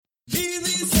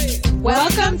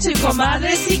Welcome to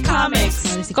Comadres y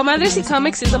Comics. Comadres y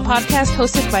Comics is a podcast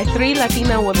hosted by three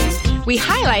Latina women. We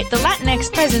highlight the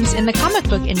Latinx presence in the comic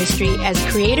book industry as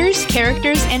creators,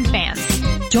 characters, and fans.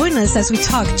 Join us as we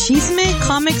talk chisme,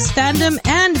 comics, fandom,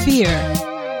 and beer.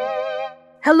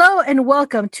 Hello and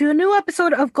welcome to a new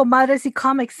episode of Comadres y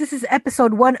Comics. This is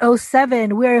episode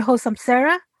 107. We're your host. I'm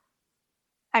Sarah.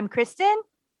 I'm Kristen.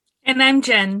 And I'm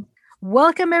Jen.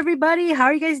 Welcome, everybody. How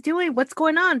are you guys doing? What's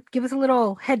going on? Give us a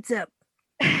little heads up.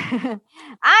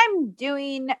 I'm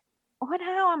doing...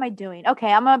 How am I doing?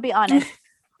 Okay, I'm going to be honest.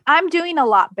 I'm doing a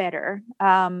lot better.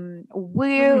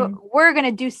 We're going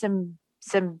to do some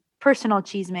personal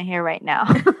chisme here right now.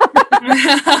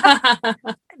 The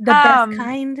best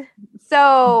kind.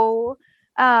 So,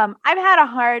 I've had a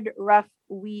hard, rough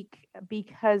week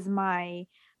because my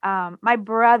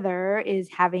brother is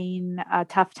having a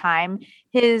tough time.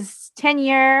 His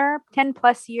 10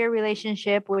 plus year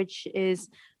relationship, which is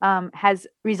has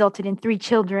resulted in 3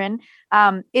 children,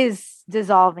 is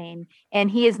dissolving,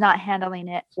 and he is not handling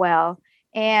it well.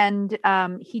 And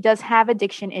he does have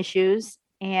addiction issues,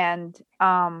 and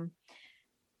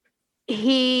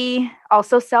he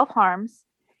also self-harms.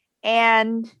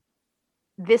 And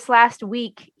this last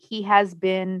week, he has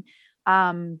been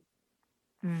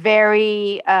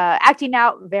very acting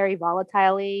out very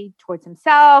volatilely towards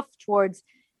himself, towards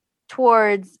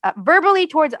verbally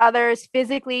towards others,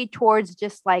 physically towards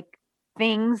just like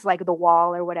things like the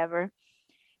wall or whatever.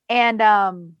 And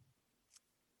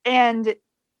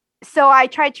so I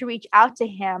tried to reach out to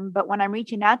him, but when I'm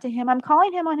reaching out to him, I'm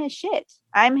calling him on his shit.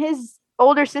 I'm his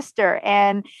older sister,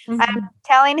 and I'm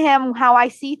telling him how I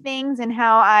see things and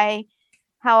how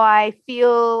I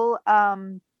feel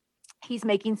he's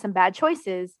making some bad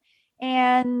choices.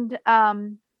 And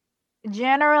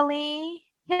generally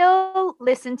he'll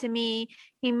listen to me.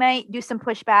 He might do some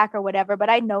pushback or whatever, but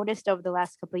I noticed over the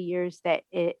last couple of years that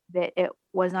it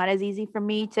was not as easy for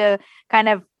me to kind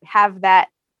of have that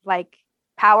like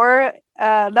power,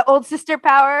 the older sister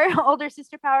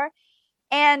power.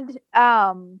 And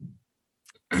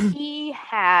he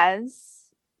has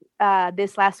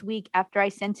this last week, after I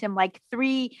sent him like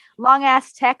 3 long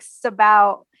ass texts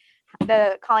about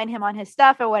calling him on his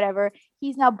stuff or whatever,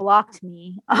 he's now blocked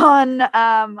me on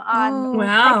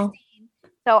wow. texting,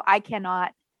 so I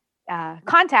cannot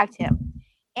contact him.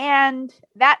 And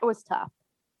that was tough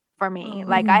for me.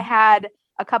 Like, I had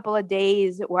a couple of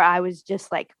days where I was just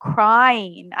like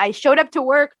crying. I showed up to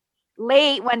work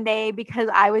late one day because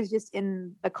I was just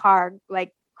in the car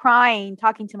like crying,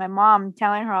 talking to my mom,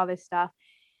 telling her all this stuff.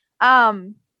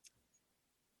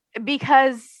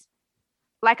 Because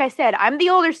like I said, I'm the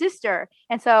older sister.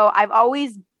 And so I've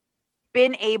always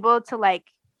been able to like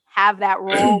have that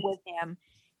role with him.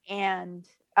 And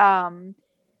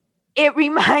it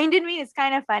reminded me, it's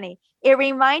kind of funny. It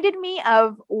reminded me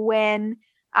of when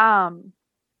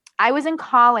I was in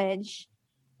college,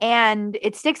 and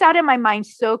it sticks out in my mind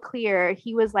so clear.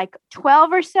 He was like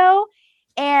 12 or so,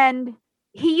 and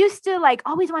he used to like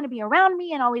always want to be around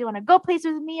me and always want to go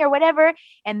places with me or whatever.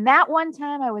 And that one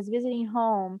time I was visiting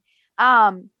home,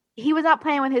 he was out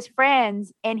playing with his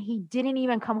friends, and he didn't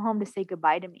even come home to say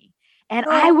goodbye to me. And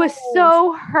I was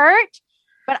so hurt,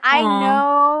 but I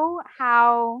know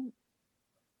how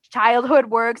childhood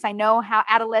works. I know how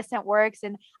adolescent works.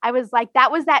 And I was like,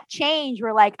 that was that change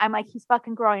where like, I'm like, he's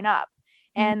fucking growing up.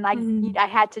 And like, I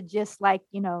had to just like,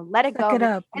 let it go. And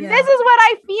this is what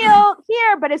I feel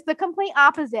here, but it's the complete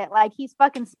opposite. Like, he's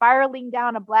fucking spiraling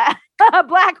down a black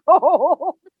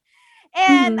hole.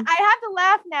 And I have to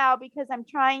laugh now because I'm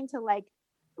trying to like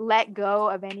let go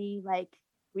of any like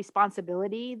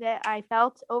responsibility that I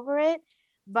felt over it.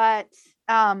 But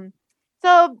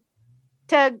so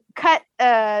to cut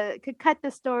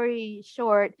the story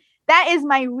short, that is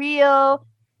my real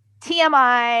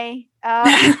TMI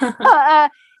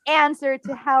answer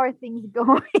to how are things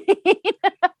going.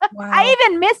 Wow. I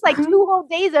even missed like 2 whole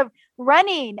days of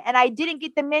running, and I didn't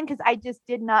get them in because I just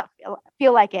did not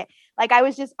feel like it. Like, I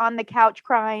was just on the couch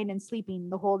crying and sleeping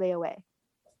the whole day away.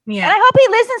 Yeah. And I hope he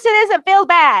listens to this and feels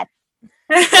bad.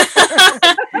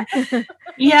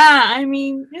 Yeah, I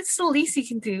mean, it's the least he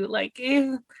can do. Like,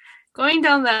 if going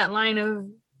down that line of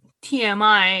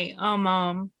TMI,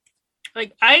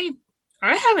 like I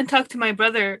haven't talked to my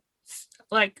brother,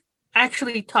 like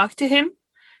actually talked to him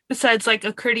besides like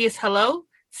a courteous hello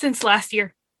since last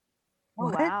year.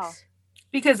 What? Wow.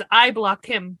 Because I blocked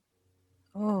him.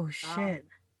 Oh shit.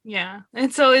 Yeah.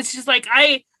 And so it's just like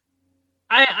I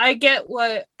get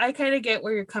what I kind of get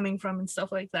where you're coming from and stuff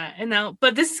like that. And now,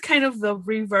 but this is kind of the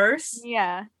reverse.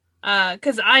 Yeah.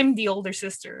 Because I'm the older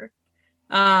sister.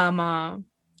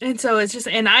 and so it's just,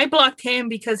 and I blocked him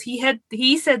because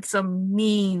he said some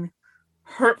mean,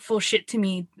 hurtful shit to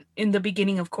me in the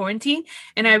beginning of quarantine,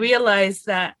 and I realized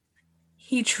that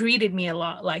he treated me a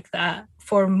lot like that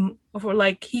for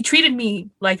like he treated me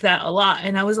like that a lot,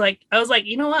 and I was like,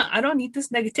 you know what, I don't need this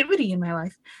negativity in my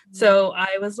life. So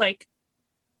I was like,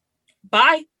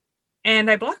 bye, and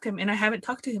I blocked him, and I haven't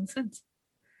talked to him since.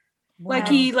 Wow. Like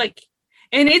he like,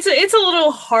 and it's a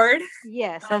little hard.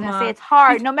 Yes, I was gonna say it's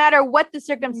hard. No matter what the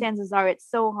circumstances are, it's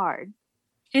so hard.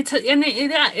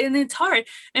 It's hard,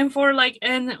 and for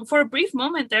a brief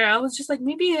moment there, I was just like,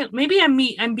 maybe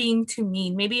I'm being too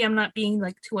mean, maybe I'm not being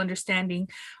like too understanding,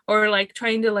 or like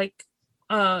trying to like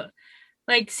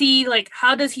see like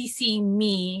how does he see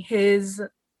me, his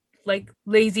like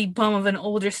lazy bum of an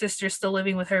older sister still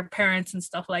living with her parents and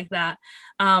stuff like that,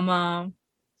 and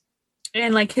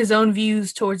like his own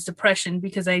views towards depression,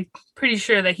 because I'm pretty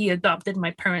sure that he adopted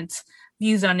my parents'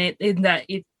 views on it, in that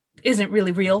it isn't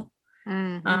really real.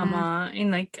 Mm-hmm.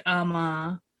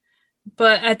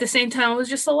 But at the same time, I was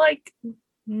just so like,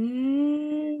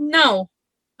 no.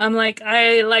 I'm like,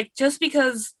 I like, just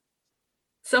because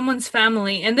someone's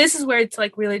family, and this is where it's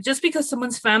like, really, just because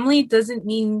someone's family doesn't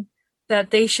mean that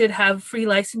they should have free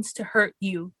license to hurt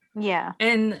you. Yeah.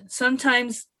 And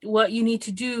sometimes what you need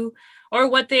to do, or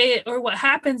what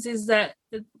happens, is that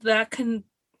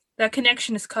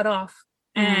connection is cut off,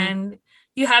 and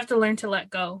you have to learn to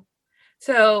let go.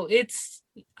 So it's,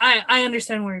 I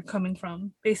understand where you're coming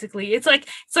from. Basically, it's like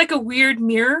a weird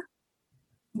mirror.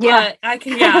 Yeah,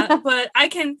 but I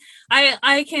can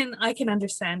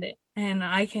understand it, and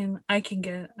I can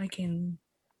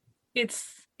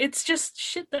it's just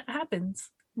shit that happens.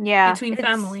 Yeah, between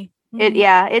family.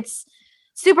 It's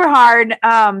super hard.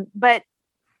 But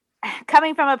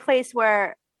coming from a place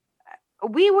where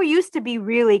we were used to be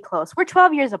really close. We're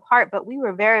 12 years apart, but we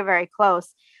were very, very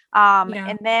close.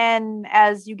 And then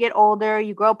as you get older,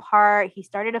 you grow apart. He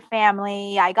started a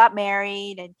family. I got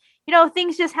married, and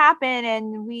things just happen,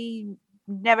 and we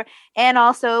never. And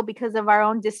also because of our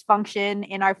own dysfunction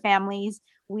in our families,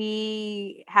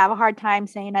 we have a hard time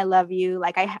saying "I love you."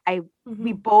 Like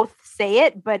we both say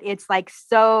it, but it's like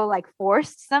so like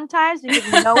forced sometimes, because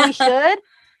we know we should.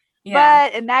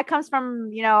 And that comes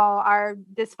from our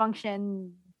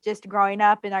dysfunction, just growing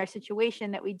up in our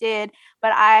situation that we did.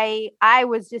 But I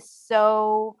was just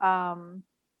so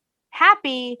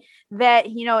happy that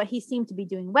he seemed to be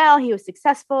doing well. He was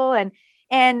successful,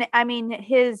 and I mean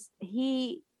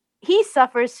he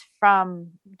suffers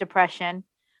from depression,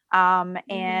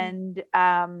 and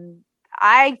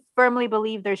I firmly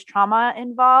believe there's trauma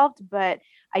involved, but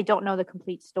I don't know the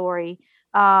complete story.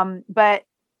 But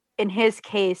in his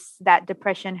case, that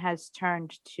depression has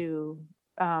turned to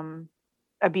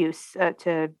abuse,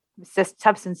 to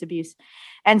substance abuse.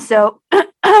 And so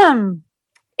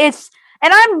it's,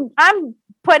 and I'm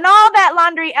putting all that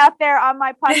laundry out there on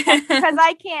my podcast because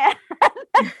I can't.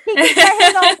 He can start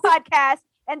his own podcast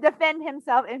and defend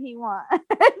himself if he wants.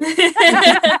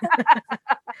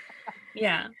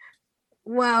 Yeah.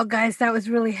 Wow, guys, that was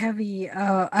really heavy.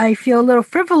 I feel a little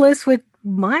frivolous with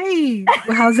my,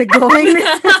 how's it going?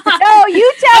 No,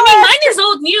 you tell us. Mine is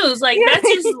old news. Like, that's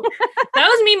just, that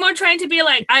was me more trying to be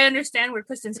like, I understand where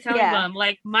Kristen's coming from.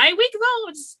 Like, my week though,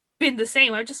 it's been the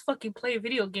same. I just fucking play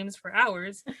video games for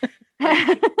hours.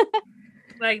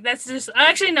 Like, that's just,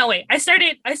 actually, no, wait. I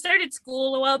started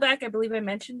school a while back. I believe I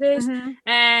mentioned this.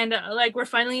 And like, we're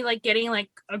finally like getting like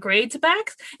a grades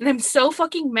back. And I'm so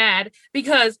fucking mad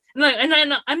because, and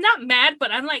I'm not mad,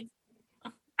 but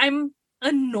I'm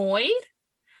annoyed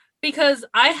because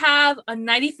I have a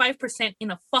 95% in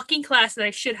a fucking class that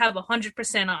I should have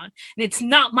 100% on. And it's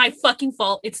not my fucking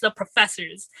fault. It's the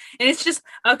professors. And it's just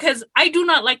because I do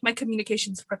not like my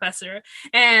communications professor.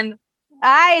 And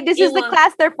this is the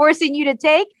class they're forcing you to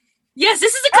take? Yes,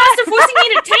 this is the class they're forcing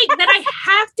me to take that I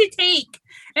have to take.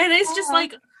 And it's just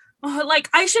like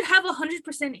I should have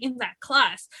 100% in that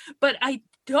class, but I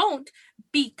don't,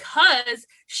 because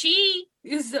she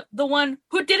is the one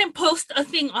who didn't post a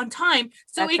thing on time.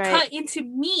 So it cut into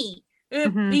me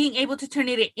being able to turn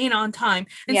it in on time.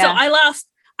 And so I lost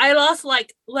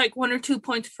like 1 or 2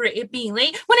 points for it being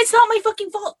late when it's not my fucking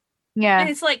fault. Yeah. And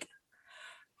it's like,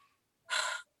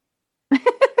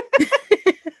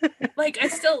 like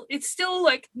it's still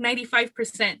like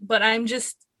 95%, but I'm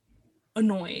just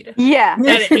annoyed. Yeah,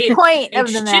 that's the point of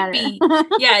the matter.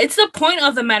 It's the point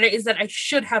of the matter is that I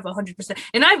should have 100%,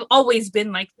 and I've always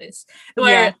been like this.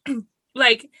 Where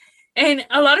like, and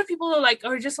a lot of people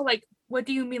are just like, what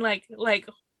do you mean? Like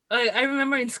I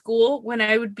remember in school when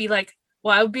I would be like,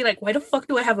 well, I would be like, why the fuck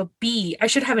do I have a B? I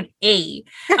should have an A.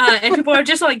 And people are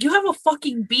just like, you have a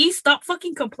fucking B? Stop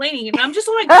fucking complaining. And I'm just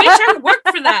like, bitch, I work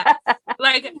for that.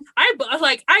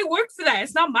 I work for that.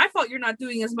 It's not my fault you're not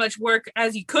doing as much work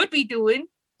as you could be doing.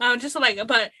 I'm just like,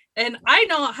 and I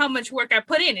know how much work I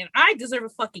put in, and I deserve a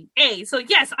fucking A. So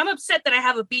yes, I'm upset that I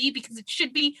have a B because it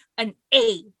should be an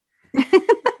A.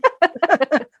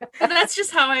 But that's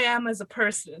just how I am as a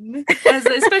person,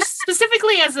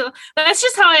 specifically that's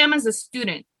just how I am as a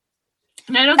student.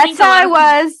 And I don't That's think how I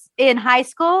was in high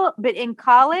school, but in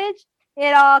college,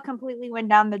 it all completely went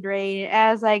down the drain.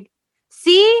 I was like,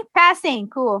 see, passing,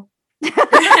 cool.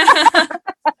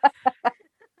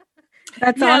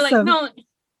 That's awesome. Like, no,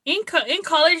 in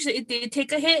college, it did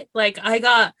take a hit. Like, I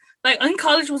got, like, in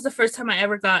college was the first time I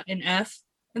ever got an F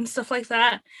and stuff like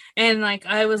that. And, like,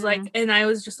 I was like, and I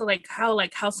was just like,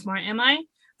 how smart am I?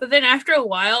 But then after a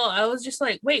while, I was just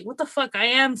like, wait, what the fuck? I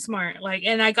am smart. Like,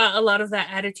 and I got a lot of that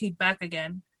attitude back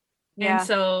again. Yeah. And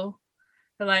so,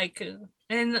 like,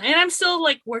 and I'm still,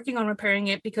 like, working on repairing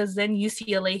it, because then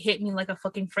UCLA hit me like a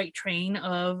fucking freight train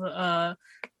of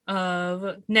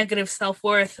negative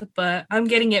self-worth, but I'm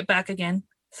getting it back again.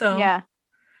 So yeah,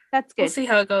 that's good. We'll see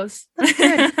how it goes.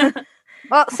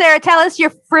 Well, Sarah, tell us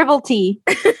your frivolity.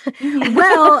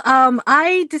 Well,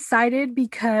 I decided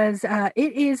because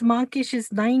it is Monkish's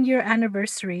 9-year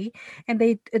anniversary, and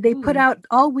they put out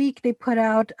all week. They put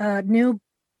out new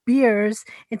beers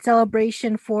in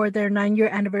celebration for their 9-year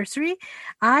anniversary.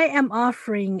 I am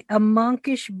offering a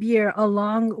Monkish beer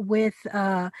along with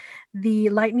the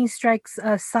Lightning Strikes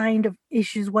signed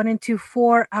issues 1 and 2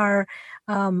 for our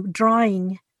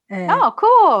drawing. Oh,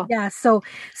 cool. Yeah, so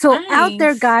nice. Out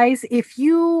there, guys, if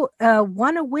you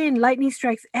want to win Lightning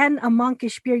Strikes and a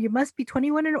Monkish beer, you must be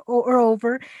 21 or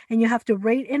over, and you have to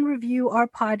rate and review our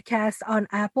podcast on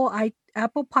Apple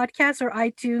Podcasts or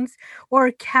iTunes or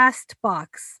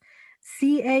Castbox,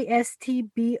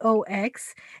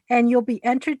 Castbox, and you'll be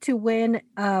entered to win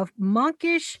a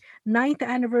Monkish 9th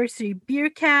anniversary beer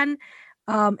can.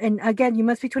 And again, you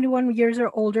must be 21 years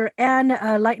or older, and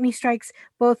Lightning Strikes,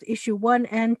 both issue 1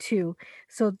 and 2.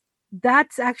 So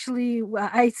that's actually,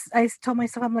 I told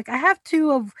myself, I'm like, I have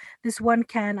 2 of this one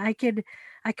can. I could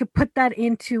put that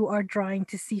into our drawing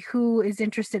to see who is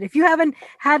interested. If you haven't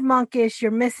had Monkish,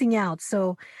 you're missing out.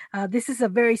 So this is a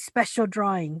very special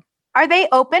drawing. Are they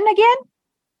open again?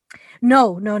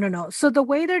 No. So the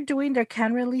way they're doing their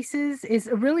can releases is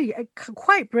really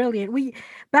quite brilliant.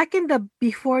 Back in the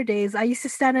before days, I used to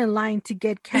stand in line to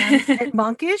get cans at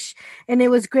Monkish, and it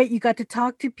was great. You got to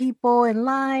talk to people in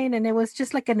line, and it was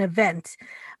just like an event.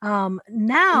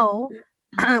 Now,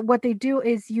 what they do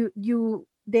is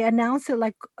they announce it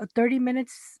like 30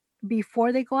 minutes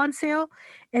before they go on sale,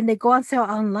 and they go on sale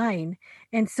online.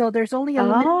 And so there's only a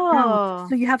limited amount,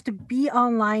 so you have to be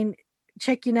online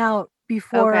checking out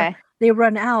before they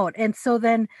run out. And so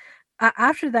then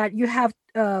after that, you have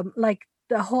like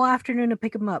the whole afternoon to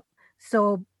pick them up.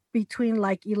 So between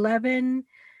like 11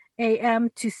 a.m.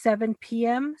 to 7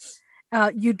 p.m.,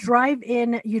 you drive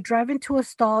into a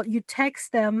stall, you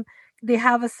text them. They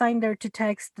have a sign there to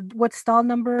text what stall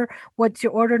number, what's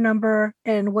your order number,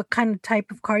 and what kind of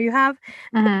type of car you have.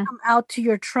 They come out to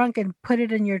your trunk and put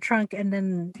it in your trunk, and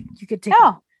then you could take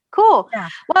it. Cool. Yeah.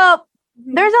 Well,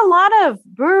 there's a lot of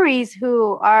breweries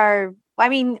who are, I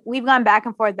mean, we've gone back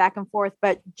and forth,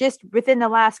 but just within the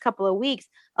last couple of weeks,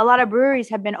 a lot of breweries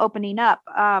have been opening up.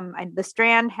 The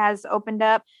Strand has opened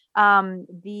up.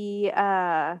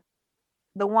 The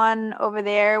one over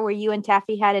there where you and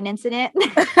Taffy had an incident.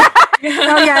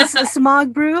 Oh yes,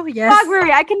 Smog Brew. Yes, Smog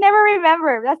Brewery. I can never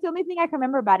remember. That's the only thing I can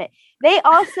remember about it. They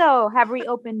also have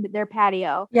reopened their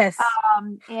patio. Yes.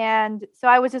 And so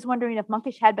I was just wondering if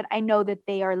Monkish had, but I know that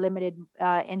they are limited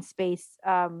in space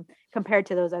compared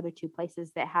to those other 2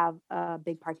 places that have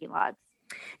big parking lots.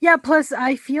 Yeah, plus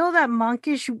I feel that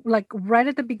Monkish, like right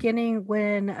at the beginning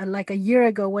when like a year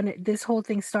ago when this whole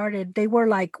thing started, they were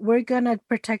like, we're going to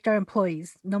protect our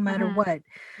employees no matter what.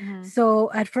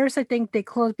 So at first I think they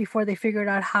closed before they figured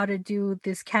out how to do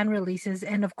this can releases.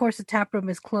 And of course the tap room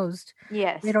is closed.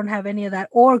 Yes. They don't have any of that,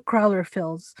 or crowler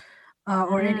fills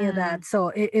or any of that.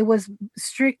 So it was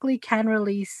strictly can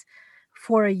release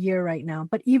for a year right now.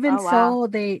 But even so,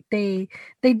 they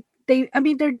I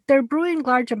mean, they're brewing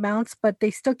large amounts, but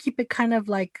they still keep it kind of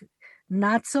like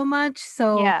not so much.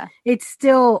 So it's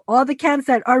still, all the cans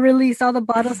that are released, all the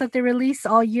bottles that they release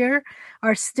all year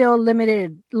are still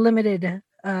limited.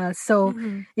 So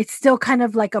it's still kind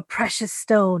of like a precious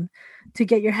stone to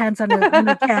get your hands on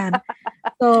a can.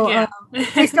 So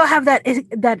they still have that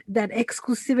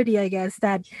exclusivity, I guess,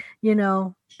 that, you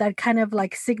know, that kind of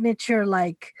like signature,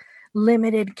 like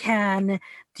limited can?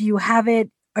 Do you have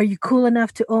it? Are you cool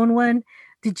enough to own one?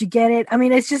 Did you get it? I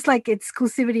mean, it's just like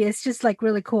exclusivity. It's just like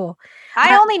really cool.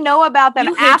 I only know about them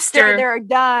You after hipster. they're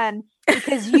done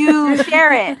because you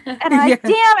share it. And I'm like, Yeah.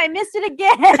 damn, I missed it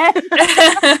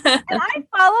again. And I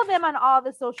follow them on all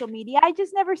the social media. I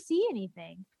just never see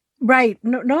anything. Right.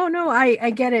 No. I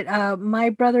get it.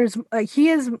 My brother's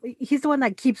he's the one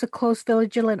that keeps a close,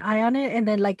 vigilant eye on it, and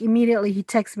then like immediately he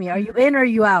texts me, "Are you in or are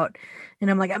you out?" And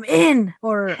I'm like, "I'm in,"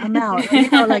 or "I'm out." You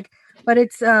know, like, but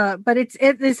it's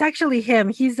actually him.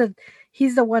 He's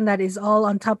the one that is all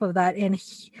on top of that, and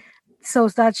so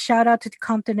that's shout out to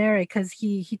Compton Eric because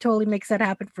he totally makes that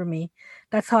happen for me.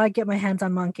 That's how I get my hands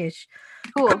on Monkish.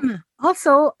 Cool.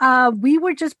 Also, we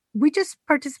just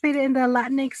participated in the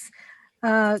Latinx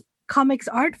Comics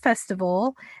Art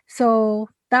Festival, so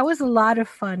that was a lot of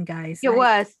fun, guys. It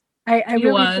was. I It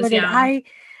really was, enjoyed it.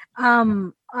 yeah.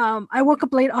 I woke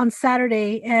up late on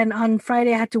Saturday, and on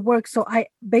Friday I had to work, so I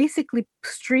basically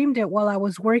streamed it while I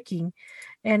was working.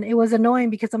 And it was annoying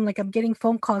because I'm getting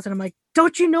phone calls and I'm like,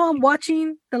 don't you know I'm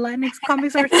watching the Latinx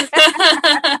Comics Art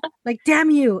Festival? Like, damn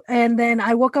you. And then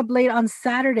I woke up late on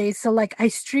Saturday. So like I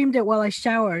streamed it while I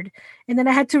showered, and then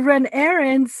I had to run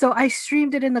errands. So I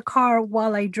streamed it in the car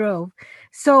while I drove.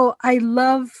 So I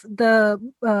love the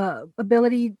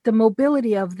the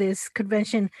mobility of this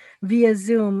convention via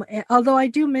Zoom. Although I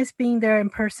do miss being there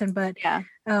in person, but Yeah.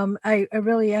 I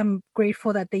really am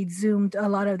grateful that they zoomed a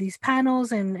lot of these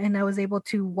panels, and I was able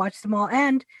to watch them all,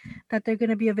 and that they're going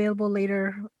to be available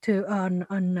later to on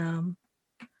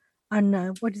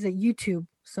what is it, YouTube.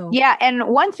 So Yeah, and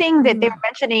one thing that they were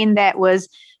mentioning that was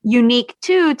unique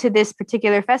to this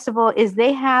particular festival is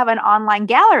they have an online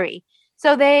gallery.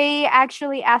 So they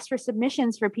actually asked for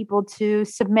submissions for people to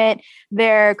submit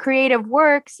their creative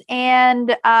works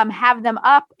and have them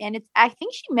up. And I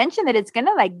think she mentioned that it's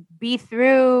gonna like be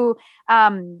through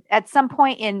at some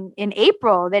point in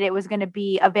April that it was going to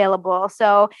be available.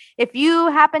 So if you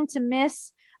happen to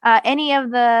miss any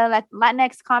of the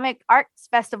Latinx Comic Arts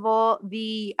Festival,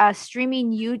 the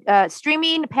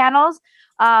streaming panels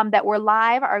that were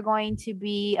live are going to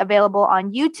be available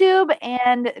on YouTube,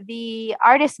 and the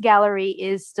artist gallery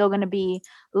is still going to be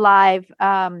live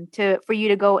for you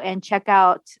to go and check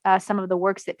out some of the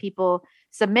works that people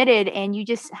submitted. And you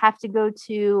just have to go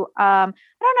to I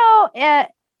don't know,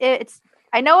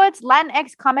 I know it's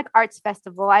Latinx Comic Arts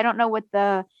Festival. I don't know what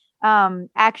the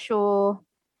actual.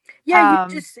 Yeah,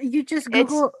 you just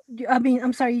Google. I mean,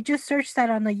 I'm sorry, you just search that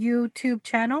on the YouTube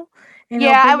channel. And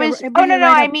Yeah, I was. Oh no,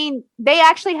 right I mean, they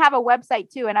actually have a website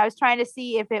too, and I was trying to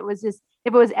see if it was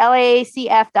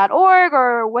LACF.org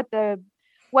or what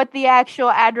the actual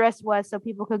address was, so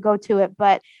people could go to it.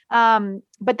 But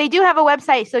they do have a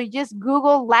website, so you just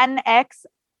Google Latinx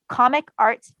Comic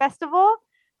Arts Festival,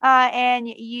 and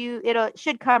it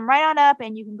should come right on up,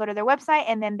 and you can go to their website,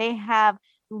 and then they have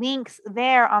links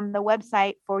there on the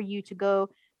website for you to go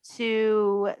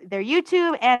to their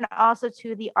YouTube and also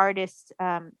to the artist,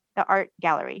 the art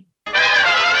gallery.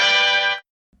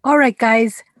 All right,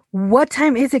 guys, what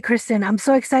time is it, Kristen? I'm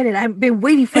so excited. I've been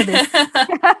waiting for this.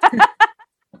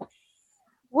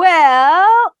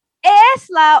 Well, es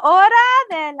la hora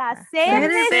de la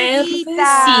cervecita.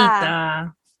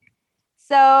 Cervecita.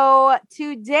 So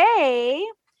today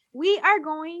we are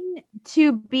going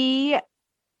to be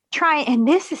trying, and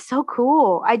this is so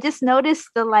cool. I just noticed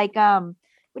the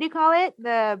what do you call it?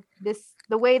 The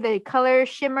way the color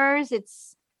shimmers.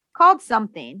 It's called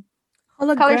something.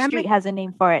 Color Street has a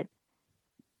name for it.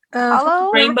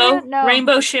 Rainbow? No.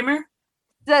 Rainbow shimmer?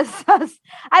 I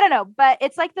don't know, but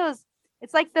it's like those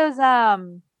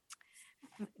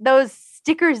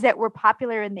stickers that were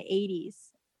popular in the 80s.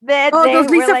 Those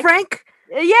Lisa Frank?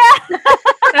 Yeah.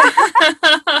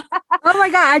 Oh my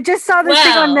god, I just saw this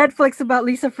thing on Netflix about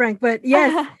Lisa Frank, but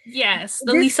yes. Yes,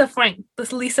 the Lisa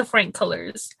Frank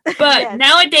colors. But Yes.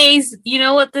 Nowadays, you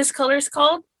know what this color is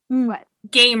called? What?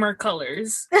 Gamer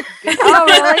colors. Oh,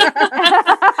 really?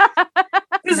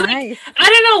 'Cause, like, Nice. I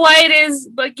don't know why it is,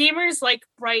 but gamers like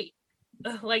bright,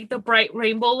 like the bright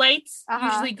rainbow lights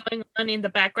usually going on in the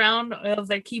background of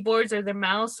their keyboards or their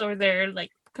mouse or their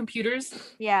like computers.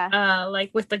 Yeah.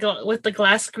 Like with the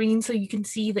glass screen, so you can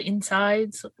see the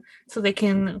inside, so they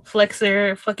can flex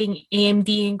their fucking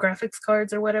AMD and graphics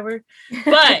cards or whatever.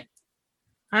 But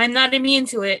I'm not immune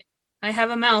to it. I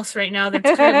have a mouse right now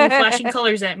that's currently flashing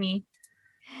colors at me.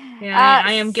 Yeah,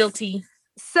 I am guilty.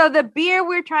 So the beer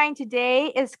we're trying today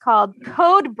is called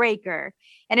Code Breaker,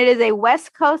 and it is a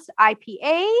West Coast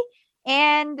IPA,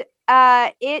 and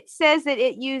it says that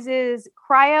it uses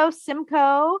Cryo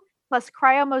Simcoe plus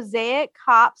Cryo Mosaic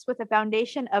hops with a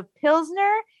foundation of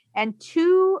Pilsner and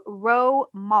 2 row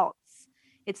malts.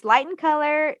 It's light in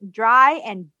color, dry,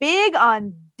 and big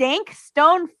on dank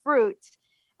stone fruit.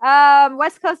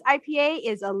 West Coast IPA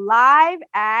is alive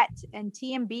and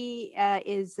TMB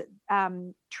is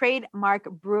Trademark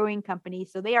Brewing Company.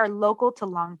 So they are local to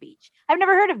Long Beach. I've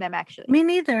never heard of them, actually. Me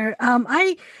neither.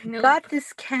 I Nope. got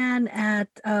this can at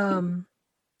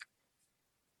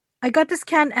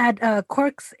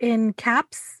Corks in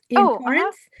Caps in Oh,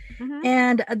 Torrance. Mhm.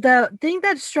 And the thing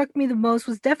that struck me the most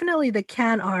was definitely the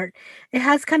can art. It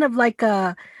has kind of like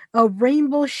a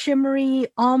rainbow shimmery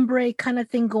ombre kind of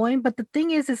thing going, but the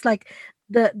thing is, it's like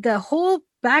the whole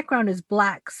background is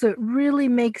black, so it really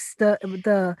makes the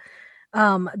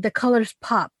colors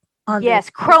pop on Yes,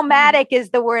 this. chromatic is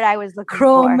the word I was looking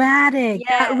for. Chromatic.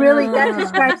 That really that Ah.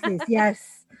 describes this.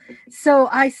 Yes. So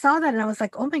I saw that and I was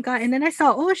like, oh my God. And then I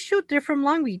saw, oh shoot, they're from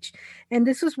Long Beach. And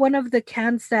this was one of the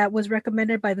cans that was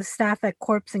recommended by the staff at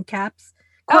Corpse and Caps.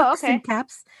 Oh, Corks okay. and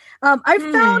Caps. I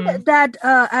found that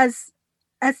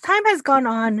as time has gone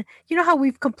on, you know how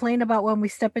we've complained about when we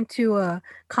step into a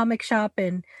comic shop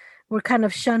and we're kind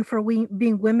of shunned for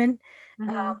being women.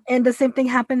 Mhm. And the same thing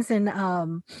happens in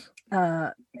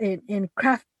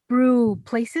craft brew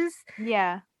places.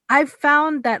 Yeah. I've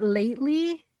found that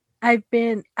lately I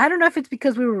don't know if it's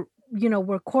because we're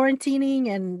quarantining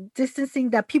and distancing,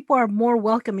 that people are more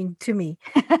welcoming to me.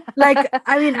 Like,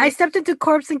 I mean, I stepped into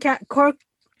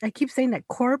I keep saying that,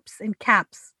 Corpse and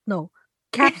Caps. No,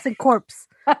 Caps and Corpse.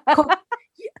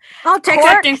 I'll take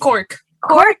Except in Cork.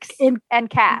 Corks in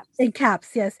Caps. in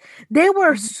Caps, yes. They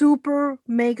were Mhm. super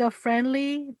mega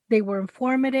friendly. They were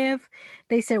informative.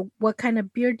 They said, what kind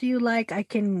of beer do you like?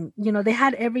 They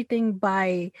had everything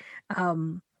by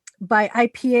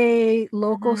IPA,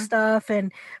 local Mhm. stuff,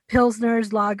 and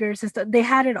Pilsners, lagers, and stuff. They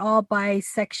had it all by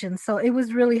section. So it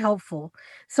was really helpful.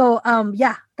 So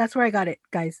yeah, that's where I got it,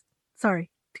 guys. Sorry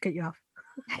to cut you off.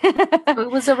 It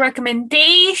was a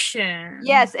recommendation.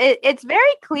 Yes, it's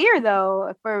very clear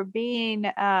though for being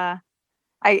I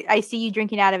see you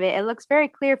drinking out of it. It looks very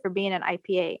clear for being an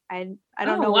IPA. I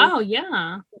don't know Wow,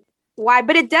 yeah. why,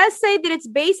 but it does say that its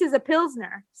base is a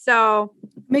Pilsner. So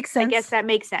Makes sense. I guess that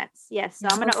makes sense. Yes. So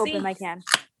I'm gonna We'll open see. my can.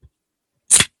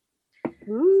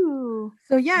 Ooh.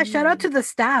 So yeah, shout out to the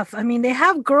staff. I mean, they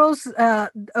have girls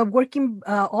working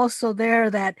also there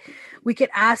that we could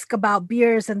ask about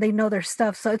beers and they know their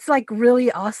stuff. So it's like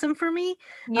really awesome for me.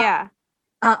 Yeah.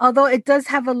 Although it does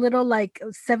have a little like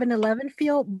 7-Eleven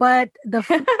feel, but the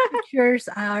food features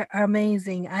are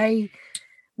amazing. I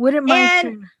wouldn't mind.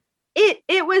 And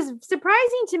it was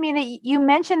surprising to me that you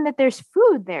mentioned that there's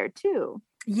food there too.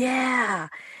 Yeah.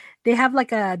 They have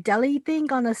like a deli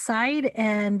thing on the side,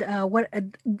 and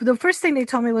the first thing they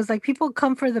told me was like, people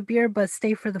come for the beer but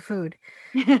stay for the food.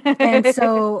 And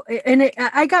so,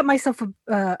 I got myself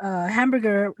a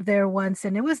hamburger there once,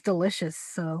 and it was delicious.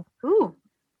 So Ooh.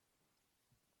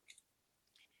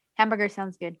 Hamburger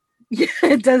sounds good. yeah,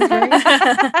 it does,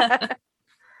 right?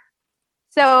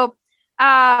 So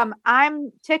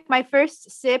I'm took my first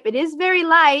sip. It is very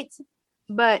light,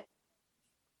 but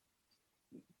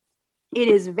it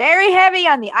is very heavy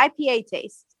on the IPA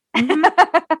taste. Mhm.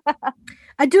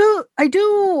 I do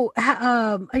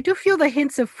feel the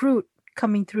hints of fruit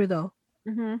coming through though.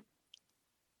 Mm-hmm.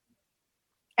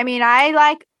 I mean, I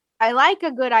like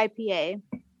a good IPA.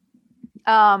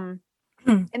 And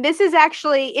this is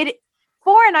actually it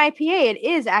for an IPA. It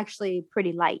is actually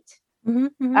pretty light.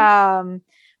 Mm-hmm.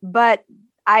 But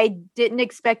I didn't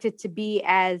expect it to be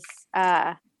as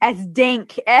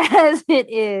dank as it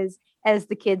is, as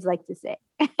the kids like to say.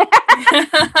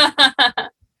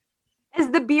 As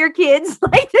the beer kids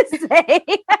like to say.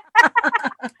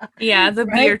 Yeah, the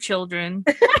Right? beer children.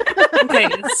 Okay,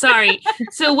 sorry.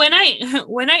 So when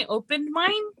I opened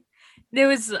mine, there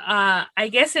was I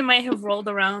guess it might have rolled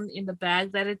around in the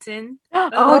bag that it's in.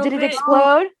 Oh, did it bit.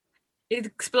 explode? It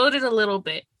exploded a little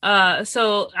bit.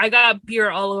 So I got beer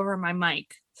all over my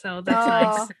mic. So that's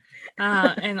Oh.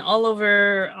 nice. And all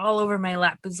over my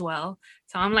lap as well.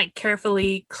 So I'm like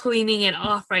carefully cleaning it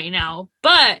off right now,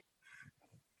 but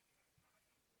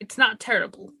it's not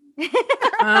terrible.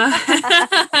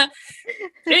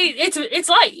 It's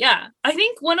light, yeah. I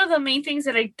think one of the main things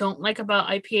that I don't like about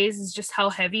IPAs is just how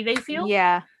heavy they feel.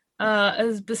 Yeah.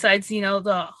 As besides,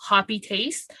 the hoppy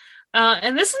taste.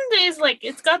 And this one is like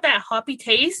it's got that hoppy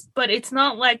taste, but it's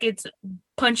not like it's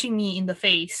punching me in the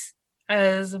face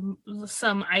as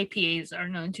some IPAs are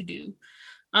known to do.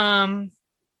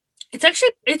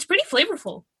 It's pretty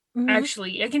flavorful. Mhm.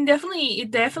 Actually, it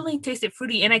definitely taste it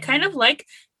fruity, and I kind of like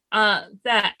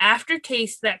that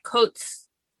aftertaste that coats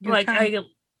Your tongue.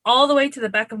 all the way to the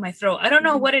back of my throat. I don't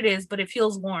know Mhm. what it is, but it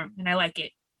feels warm and I like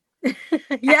it.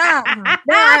 Yeah.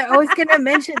 No, I was gonna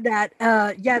mention that.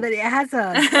 Yeah, that it has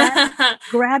a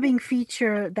grabbing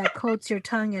feature that coats your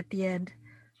tongue at the end.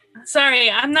 Sorry,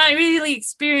 I'm not really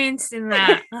experienced in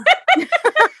that.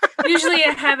 Usually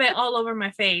I have it all over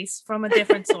my face from a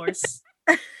different source.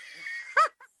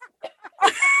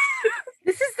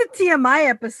 This is the TMI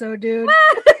episode, dude.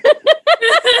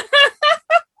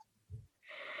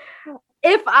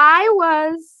 If I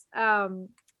was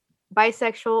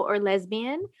bisexual or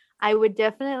lesbian, I would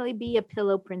definitely be a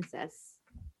pillow princess.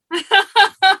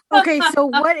 Okay, so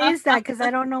what is that? Because I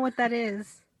don't know what that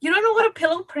is. You don't know what a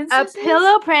pillow princess A is?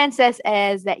 pillow princess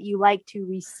is that you like to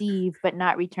receive but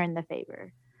not return the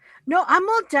favor. No, I'm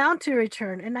all down to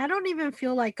return, and I don't even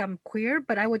feel like I'm queer,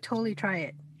 but I would totally try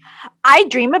it. I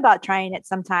dream about trying it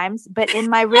sometimes, but in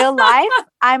my real life,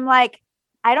 I'm like,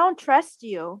 I don't trust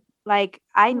you. Like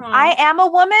I am a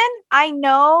woman. I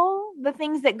know the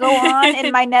things that go on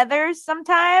in my nethers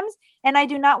sometimes, and I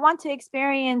do not want to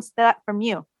experience that from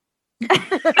you.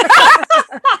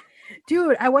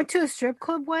 Dude, I went to a strip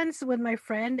club once with my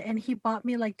friend, and he bought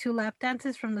me like 2 lap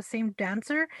dances from the same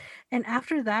dancer. And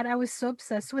after that, I was so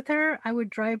obsessed with her. I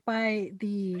would drive by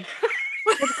the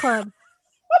strip club.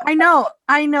 I know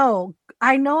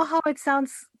how it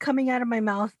sounds coming out of my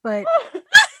mouth, but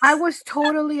I was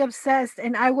totally obsessed,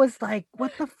 and I was like,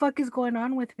 what the fuck is going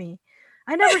on with me?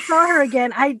 I never saw her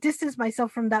again. I distanced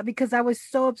myself from that because I was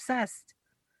so obsessed.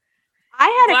 I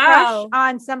had a Wow. crush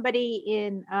on somebody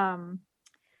in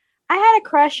I had a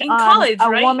crush In on college, a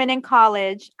right? woman in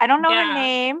college. I don't know her Yeah.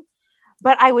 name,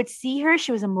 but I would see her.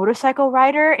 She was a motorcycle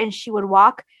rider, and she would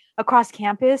walk across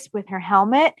campus with her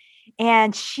helmet.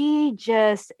 And she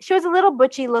was a little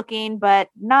butchy looking, but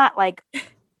not like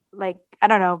I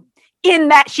don't know. In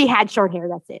that she had short hair,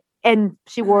 that's it. And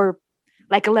she wore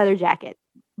like a leather jacket.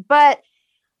 But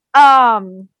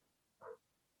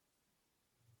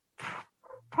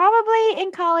probably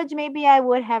in college, maybe I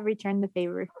would have returned the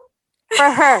favor for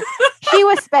her. She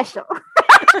was special.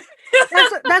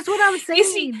 That's what I'm saying. You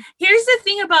see, here's the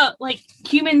thing about like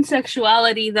human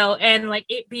sexuality though, and like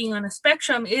it being on a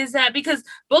spectrum, is that because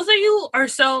both of you are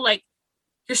so like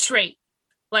you're straight,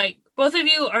 like both of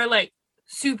you are like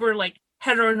super like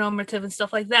heteronormative and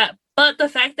stuff like that, but the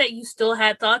fact that you still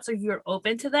had thoughts or you're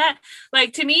open to that,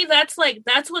 like to me that's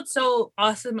what's so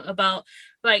awesome about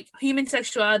like human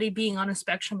sexuality being on a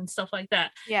spectrum and stuff like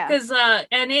that. Yeah. Because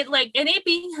and it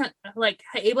being like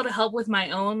able to help with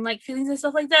my own like feelings and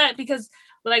stuff like that, because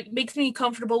like makes me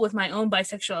comfortable with my own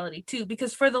bisexuality too,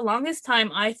 because for the longest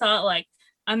time I thought like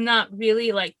I'm not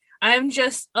really like, I'm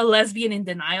just a lesbian in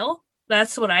denial.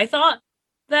 That's what I thought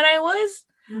that I was.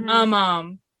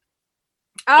 Mhm.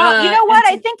 You know what?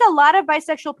 I think a lot of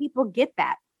bisexual people get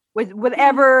that with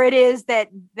whatever it is that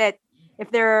if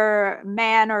they're a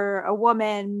man or a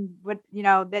woman,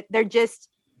 that they're just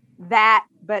that,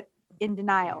 but in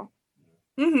denial.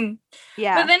 Mm-hmm.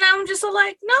 Yeah. But then I'm just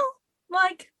like, no,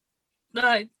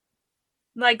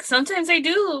 like sometimes I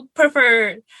do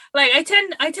prefer, like I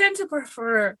tend to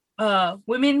prefer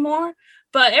women more,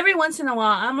 but every once in a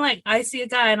while I'm like, I see a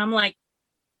guy and I'm like,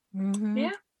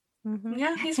 yeah,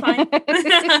 yeah, he's fine.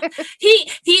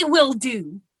 he will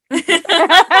do.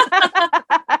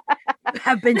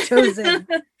 Have been chosen.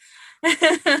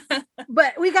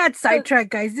 But we got sidetracked,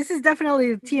 guys. This is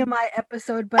definitely a TMI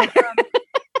episode, but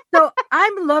so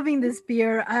I'm loving this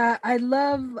beer. I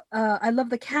love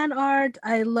the can art.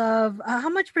 I love how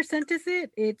much percent is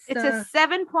it? It's a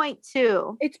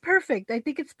 7.2. It's perfect. I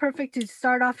think it's perfect to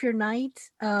start off your night.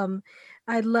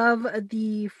 I love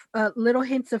the little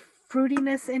hints of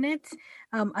fruitiness in it.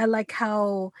 I like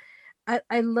how I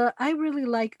really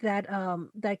like that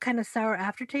that kind of sour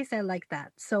aftertaste. I like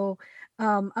that. So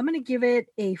I'm gonna give it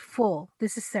a full.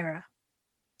 This is Sarah.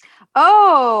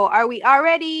 Oh, are we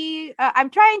already? I'm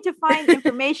trying to find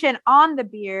information on the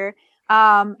beer,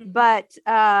 but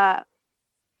I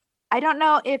don't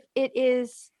know if it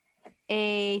is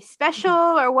a special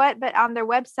or what. But on their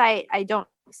website, I don't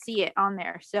see it on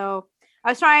there. So I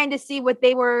was trying to see what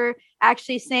they were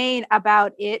actually saying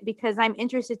about it, because I'm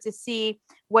interested to see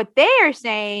what they are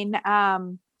saying.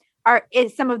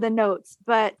 Is some of the notes,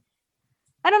 but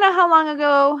I don't know how long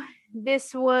ago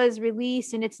this was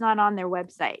released, and it's not on their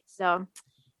website. So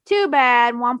too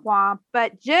bad, womp womp.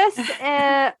 But just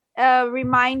a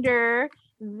reminder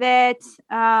that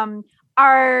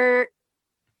our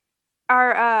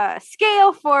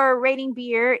scale for rating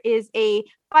beer is a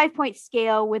 5-point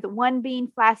scale, with 1 being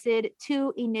flaccid,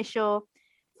 2 initial,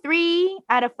 3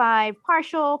 out of 5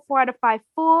 partial, 4 out of 5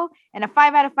 full, and a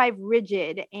 5 out of 5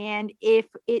 rigid. And if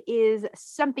it is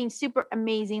something super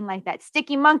amazing like that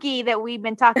sticky monkey that we've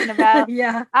been talking about,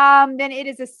 Yeah. then it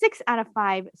is a 6 out of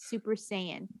 5 Super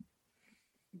Saiyan.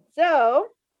 So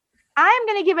I'm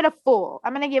going to give it a full.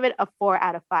 I'm going to give it a 4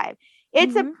 out of 5.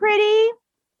 It's a pretty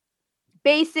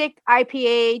basic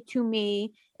IPA to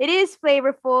me. It is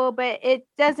flavorful, but it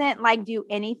doesn't like do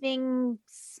anything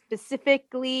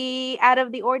specifically out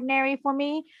of the ordinary for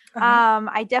me.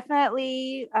 I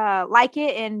definitely like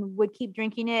it and would keep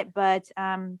drinking it, but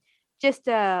just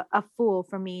a full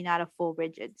for me, not a full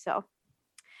rigid. So,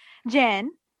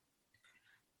 Jen.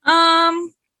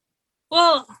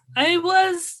 Well, I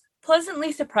was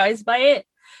pleasantly surprised by it.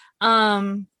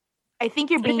 I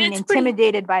think you're being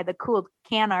intimidated by the cool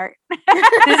can art.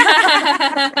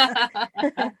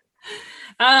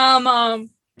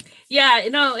 Yeah,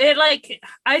 it like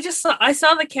I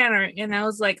saw the can art and I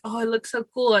was like, oh, it looks so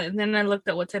cool. And then I looked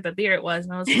at what type of beer it was,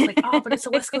 and I was just like, oh, but it's a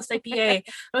West Coast IPA.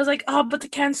 I was like, oh, but the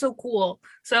can's so cool.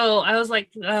 So I was like,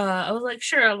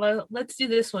 sure, let's do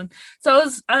this one. So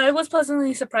I was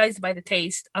pleasantly surprised by the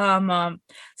taste.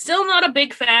 Still not a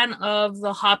big fan of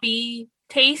the hoppy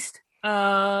taste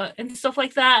and stuff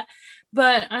like that,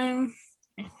 but I'm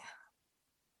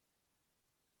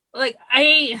like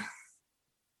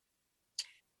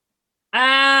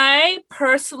I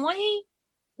personally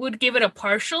would give it a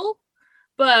partial,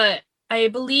 but I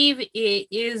believe it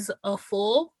is a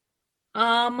full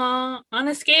on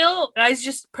a scale. I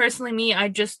just personally I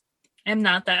just am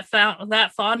not that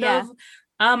fond of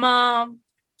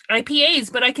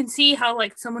IPAs, but I can see how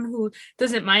like someone who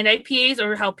doesn't mind IPAs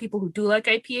or how people who do like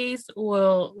IPAs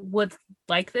would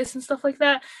like this and stuff like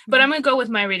that. But I'm gonna go with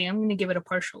my rating. I'm gonna give it a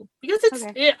partial because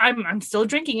I'm still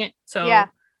drinking it. So yeah,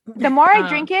 the more I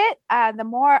drink it, the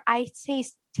more I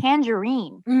taste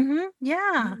tangerine.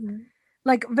 Yeah,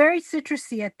 like very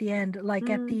citrusy at the end, like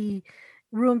at the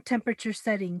room temperature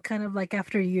setting, kind of like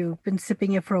after you've been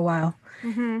sipping it for a while.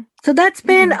 So that's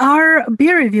been our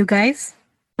beer review, guys.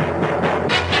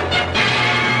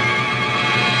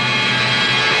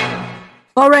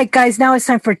 All right, guys, now it's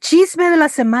time for Chisme de la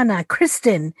Semana.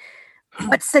 Kristen,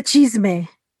 what's the chisme?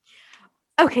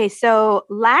 Okay, so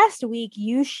last week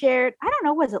you shared, I don't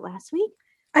know, was it last week?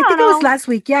 I think it was last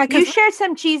week, yeah. You shared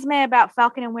some chisme about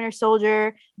Falcon and Winter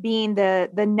Soldier being the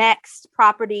next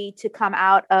property to come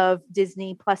out of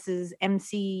Disney Plus's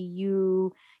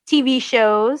MCU TV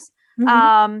shows.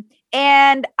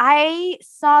 And I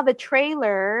saw the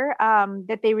trailer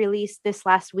that they released this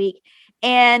last week,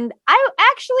 and I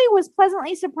actually was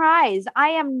pleasantly surprised. I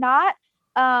am not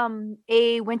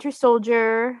a Winter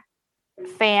Soldier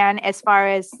fan as far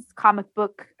as comic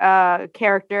book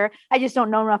character. I just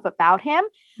don't know enough about him.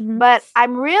 But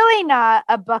I'm really not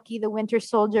a Bucky the Winter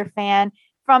Soldier fan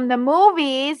from the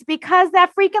movies because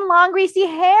that freaking long greasy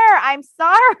hair. I'm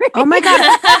sorry. Oh my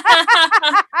god.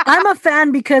 I'm a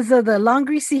fan because of the long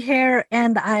greasy hair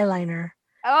and the eyeliner.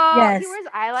 Oh, yes. He wears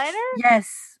eyeliner?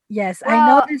 Yes. Well, I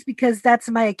know this because that's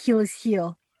my Achilles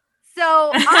heel.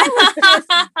 So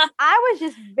I was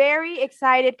just very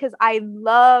excited because I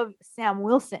love Sam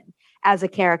Wilson as a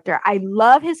character. I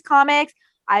love his comics.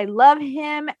 I love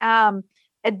him.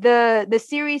 The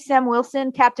series Sam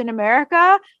Wilson, Captain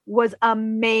America, was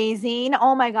amazing.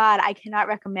 Oh my God, I cannot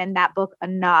recommend that book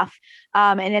enough.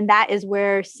 And then that is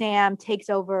where Sam takes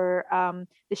over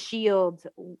the Shield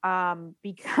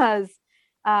because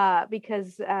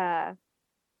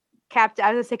Captain,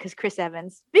 I was gonna say because Chris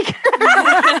Evans. Because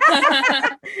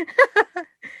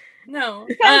no,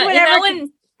 because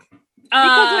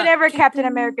whatever Captain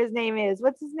America's name is,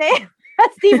 what's his name?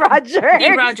 Steve Rogers.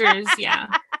 Steve Rogers, yeah.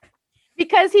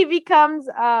 Because he becomes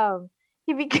what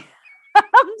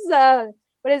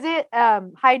is it?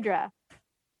 Hydra.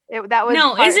 It's that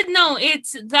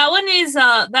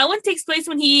one takes place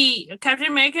when Captain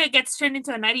America gets turned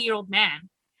into a 90-year-old man.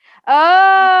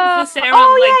 Oh,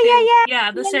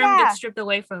 The serum gets stripped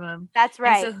away from him. That's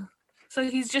right. So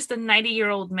he's just a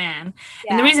 90-year-old man.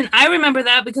 Yeah. And the reason I remember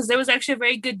that because there was actually a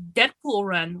very good Deadpool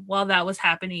run while that was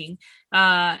happening.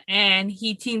 And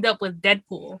he teamed up with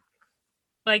Deadpool.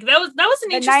 Like that was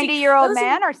an interesting 90-year-old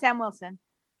man or Sam Wilson?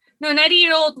 No,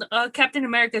 90-year-old Captain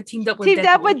America teamed up with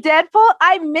Deadpool.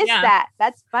 I missed that.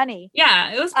 That's funny.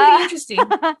 Yeah, it was pretty interesting.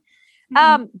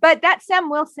 But that Sam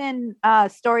Wilson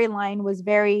storyline was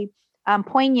very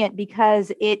poignant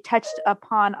because it touched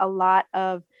upon a lot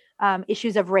of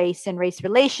issues of race and race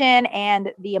relation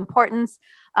and the importance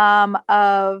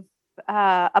of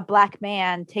a Black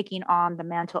man taking on the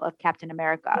mantle of Captain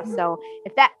America. So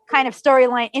if that kind of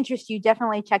storyline interests you,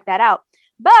 definitely check that out.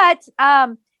 But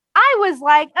I I was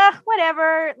like,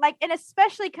 whatever. Like, and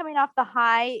especially coming off the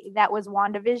high that was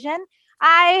WandaVision,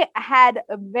 I had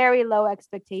very low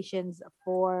expectations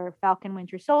for Falcon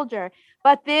Winter Soldier.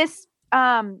 But this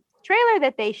trailer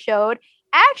that they showed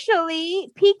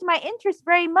actually piqued my interest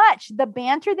very much. The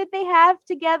banter that they have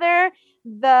together,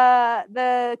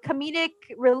 the comedic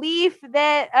relief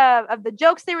that of the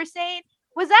jokes they were saying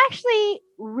was actually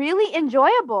really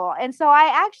enjoyable. And so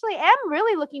I actually am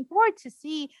really looking forward to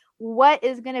see what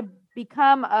is going to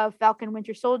become of Falcon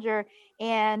Winter Soldier.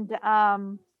 And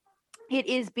it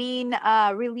is being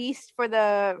released for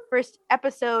the first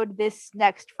episode this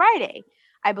next Friday,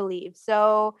 I believe.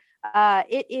 So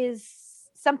it is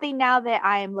something now that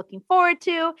I am looking forward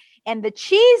to. And the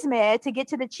Cheesemate, to get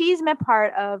to the Cheesemate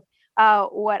part of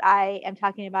what I am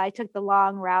talking about, I took the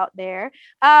long route there,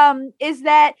 is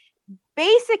that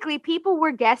basically people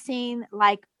were guessing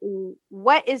like,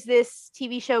 what is this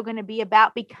TV show going to be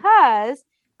about? Because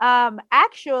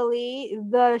actually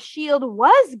the shield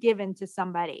was given to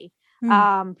somebody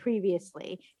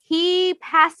previously. He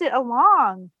passed it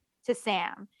along to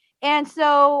Sam. And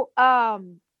so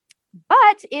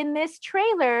but in this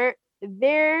trailer,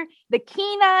 the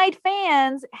keen-eyed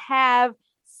fans have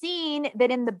seen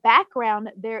that in the background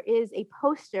there is a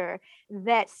poster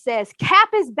that says Cap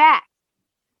is back.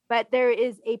 But there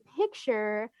is a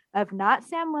picture of not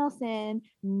Sam Wilson,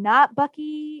 not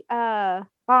Bucky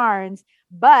Barnes,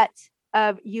 but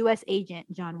of U.S.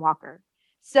 Agent John Walker.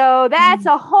 So that's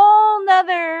a whole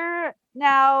nother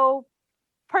now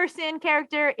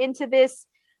character into this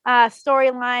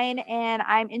storyline, and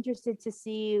I'm interested to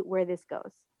see where this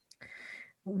goes.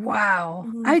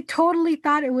 Wow. I totally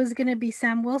thought it was going to be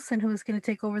Sam Wilson who was going to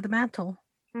take over the mantle.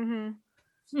 But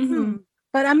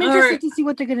I'm interested to see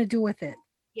what they're going to do with it.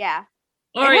 Yeah.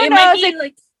 Or it might be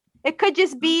like it could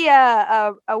just be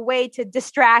a way to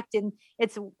distract, and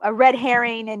it's a red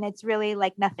herring, and it's really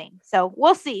like nothing. So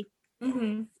we'll see.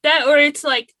 That, or it's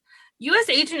like U.S.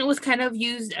 Agent was kind of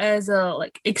used as a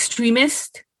like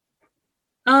extremist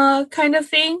kind of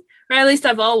thing, or at least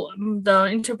the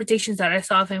interpretations that I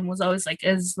saw of him was always like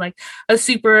as like a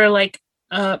super like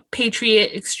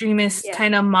patriot extremist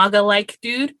kind of MAGA like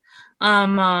dude.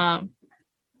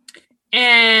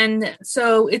 And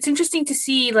so it's interesting to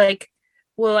see like,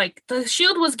 well, like the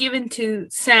shield was given to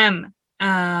Sam,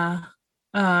 or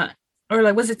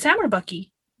like, was it Sam or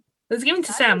Bucky? It was given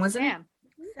to Sam, wasn't it?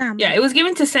 Sam. Yeah, it was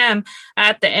given to Sam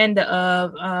at the end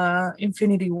of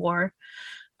Infinity War.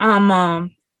 Oh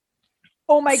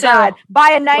my God! By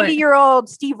a 90-year-old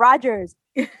Steve Rogers.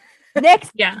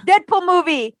 Next Deadpool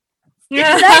movie.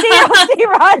 90-year-old Steve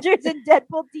Rogers and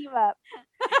Deadpool team up.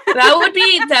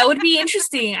 That would be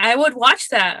interesting. I would watch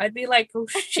that. I'd be like, oh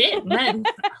shit, man,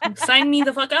 sign me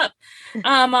the fuck up.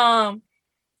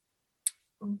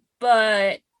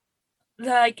 But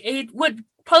like it would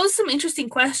pose some interesting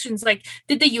questions. Like,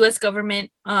 did the U.S. government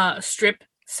strip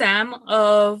Sam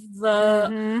of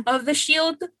the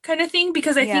shield kind of thing?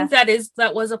 Because I think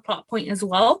that was a plot point as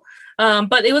well.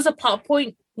 But it was a plot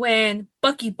point when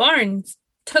Bucky Barnes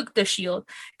took the shield,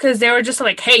 because they were just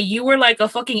like, hey, you were like a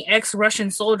fucking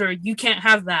ex-Russian soldier, you can't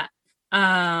have that.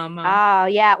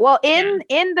 Well, in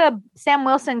the Sam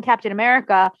Wilson Captain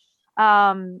America,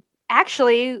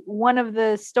 actually one of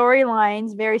the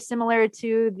storylines very similar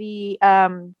to the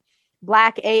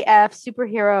Black AF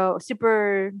superhero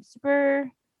super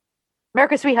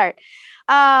America Sweetheart,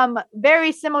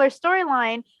 very similar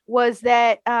storyline was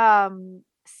that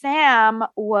Sam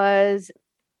was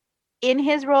in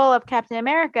his role of Captain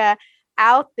America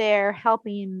out there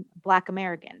helping Black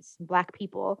Americans, Black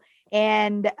people.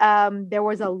 And there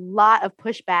was a lot of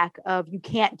pushback of, you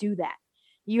can't do that.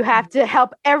 You have to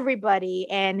help everybody.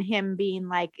 And him being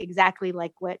like, exactly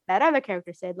like what that other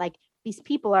character said, like, these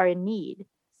people are in need.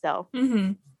 So.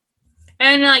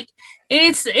 And like,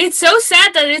 it's so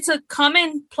sad that it's a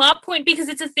common plot point, because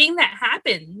it's a thing that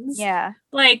happens. Yeah.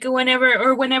 Like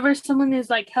whenever someone is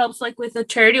like helps like with a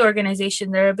charity organization,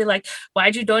 they'll be like,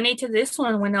 why'd you donate to this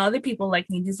one when other people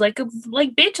like need this? Like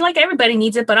bitch, like everybody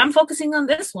needs it, but I'm focusing on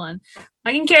this one.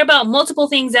 I can care about multiple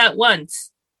things at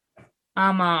once.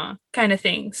 Kind of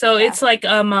thing. So it's like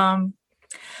I want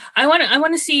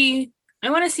to see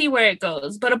where it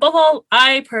goes. But above all,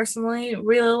 I personally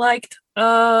really liked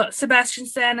Sebastian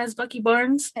Stan as Bucky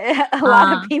Barnes. A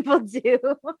lot of people do.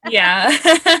 Yeah.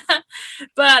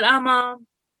 But I want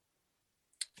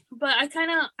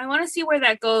to see where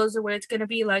that goes, or where it's gonna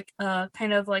be like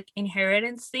kind of like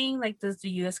inheritance thing. Like, does the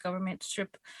U.S. government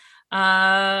strip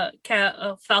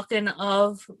Falcon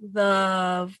of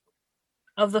the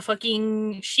of the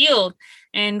fucking Shield,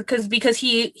 and because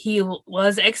he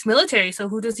was ex-military, so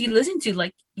who does he listen to?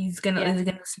 Like, is he gonna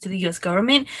listen to the U.S.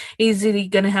 government? Is he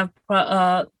gonna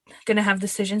have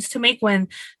decisions to make when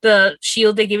the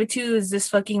Shield they give it to is this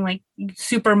fucking like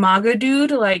super MAGA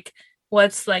dude? Like,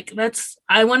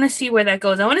 I want to see where that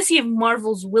goes. I want to see if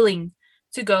Marvel's willing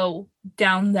to go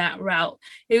down that route.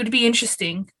 It would be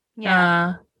interesting,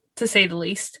 to say the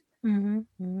least. Mm-hmm.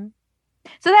 Mm-hmm.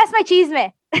 So that's my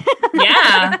chisme.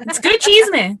 Yeah, it's good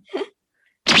chisme.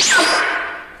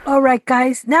 All right,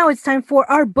 guys. Now it's time for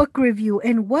our book review.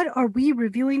 And what are we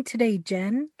reviewing today,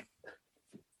 Jen?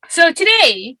 So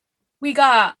today we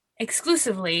got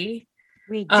exclusively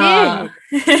We did.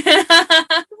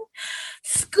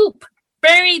 Scoop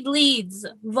Buried Leads,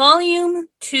 Volume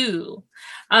 2.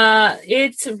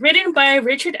 It's written by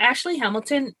Richard Ashley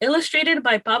Hamilton, illustrated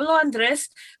by Pablo Andres,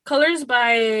 colors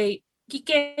by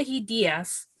Kike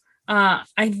Diaz.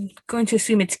 I'm going to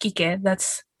assume it's Kike.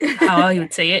 That's how I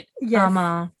would say it. Yes.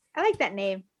 I like that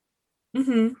name.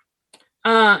 Mm-hmm.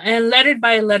 And lettered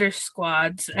by Letter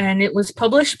Squads, and it was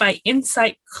published by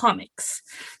Insight Comics.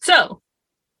 So,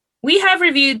 we have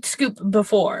reviewed Scoop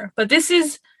before, but this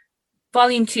is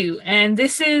Volume 2, and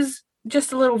this is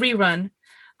just a little rerun.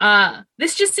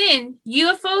 This just in,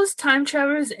 UFOs, time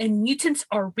travelers, and mutants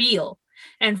are real.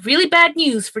 And really bad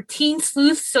news for teen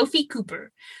sleuth Sophie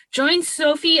Cooper. Join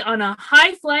Sophie on a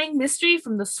high-flying mystery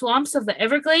from the swamps of the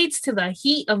Everglades to the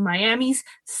heat of Miami's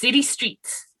city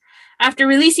streets. After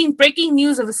releasing breaking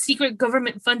news of a secret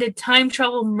government-funded time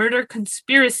travel murder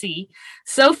conspiracy,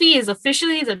 Sophie is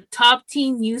officially the top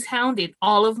teen news hound in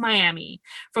all of Miami.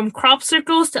 From crop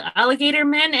circles to alligator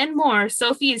men and more,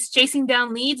 Sophie is chasing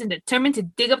down leads and determined to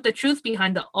dig up the truth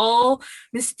behind the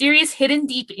all-mysterious hidden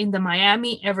deep in the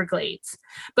Miami Everglades.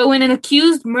 But when an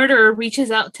accused murderer reaches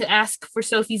out to ask for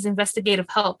Sophie's investigative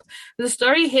help, the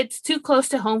story hits too close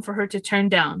to home for her to turn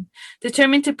down.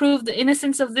 Determined to prove the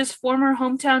innocence of this former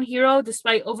hometown hero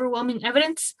despite overwhelming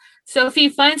evidence, Sophie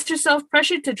finds herself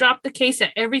pressured to drop the case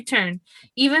at every turn,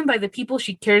 even by the people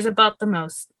she cares about the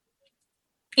most.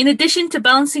 In addition to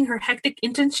balancing her hectic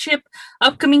internship,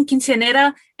 upcoming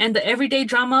quinceañera, and the everyday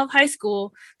drama of high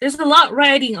school, there's a lot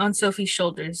riding on Sophie's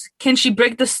shoulders. Can she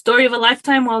break the story of a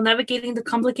lifetime while navigating the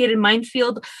complicated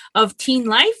minefield of teen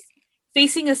life?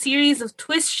 Facing a series of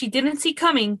twists she didn't see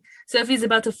coming, Sophie's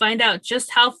about to find out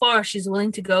just how far she's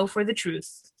willing to go for the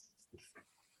truth.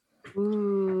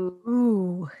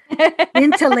 Ooh.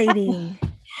 Scintillating.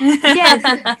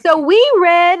 Yes. So we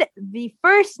read the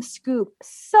first Scoop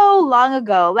so long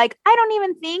ago. Like, I don't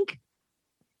even think,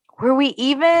 were we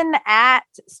even at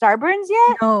Starburns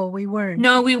yet? No, we weren't.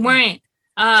 No, we weren't.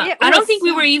 I don't think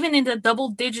we were even in the double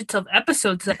digits of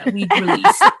episodes that we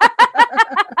released.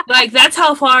 Like, that's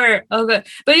how far. Okay,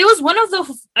 but it was one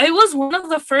of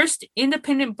the first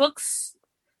independent books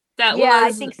that was. Yeah,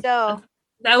 I think so.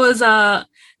 That was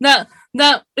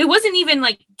no, it wasn't even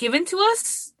like given to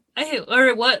us.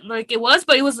 Or what? Like, it was,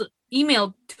 but it was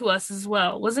emailed to us as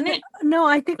well, wasn't it? No,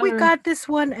 I think we got this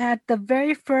one at the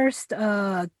very first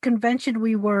convention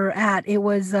we were at. It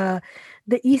was the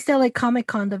East LA Comic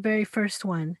Con, the very first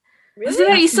one. Really? Was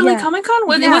it at East LA Comic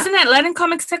Con? It wasn't at Latin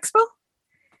Comics Expo?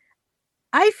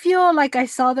 I feel like I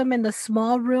saw them in the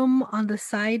small room on the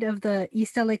side of the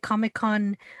East LA Comic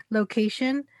Con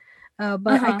location.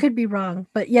 But I could be wrong.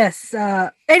 But yes.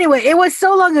 Anyway, it was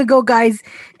so long ago, guys.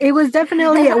 It was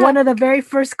definitely at one of the very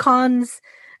first cons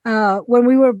when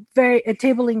we were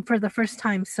tabling for the first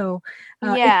time. So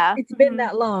it's been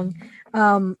that long.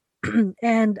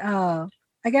 And I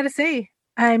gotta say,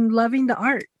 I'm loving the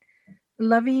art.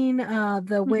 Loving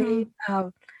the way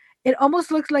it almost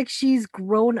looks like she's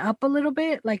grown up a little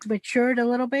bit, like matured a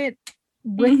little bit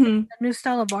with the new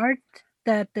style of art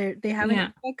that they have in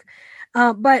the book.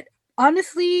 But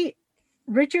honestly,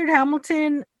 Richard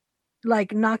Hamilton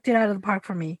like knocked it out of the park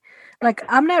for me. Like,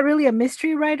 I'm not really a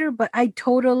mystery writer, but I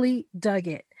totally dug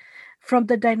it. From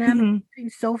the dynamic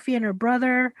between Sophie and her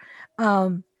brother,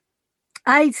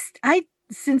 I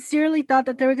sincerely thought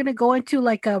that they were gonna go into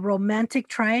like a romantic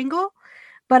triangle,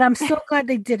 but I'm so glad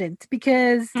they didn't,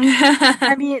 because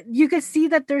I mean, you could see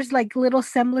that there's like little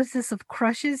semblances of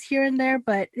crushes here and there,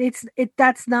 but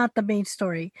that's not the main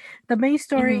story. The main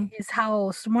story is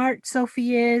how smart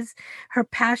Sophie is, her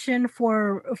passion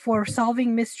for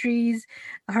solving mysteries,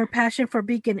 her passion for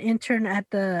being an intern at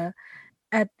the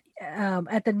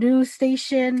news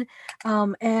station,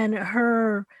 and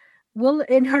her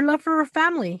love for her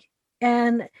family.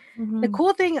 And the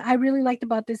cool thing I really liked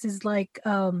about this is like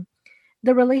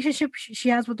the relationship she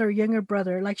has with her younger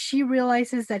brother. Like, she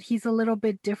realizes that he's a little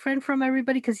bit different from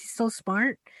everybody because he's so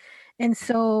smart. And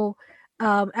so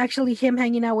actually him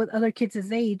hanging out with other kids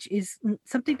his age is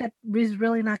something that is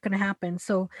really not going to happen.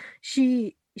 So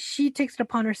she takes it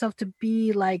upon herself to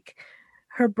be like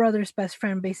her brother's best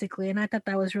friend, basically, and I thought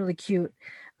that was really cute.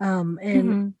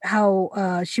 And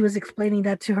how she was explaining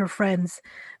that to her friends.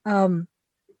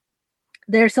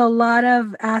 There's a lot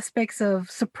of aspects of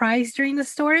surprise during the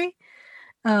story.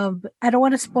 I don't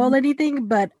want to spoil anything,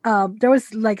 but there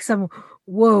was like some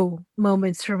whoa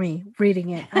moments for me reading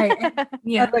it. I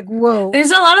Yeah. was like, whoa.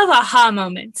 There's a lot of aha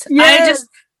moments. Yes. I just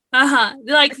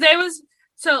like there was,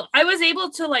 so I was able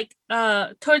to like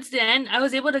towards the end I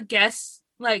was able to guess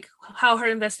like how her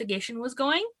investigation was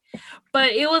going,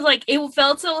 but it was like it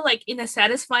felt so like in a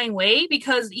satisfying way,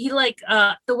 because he like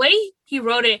the way he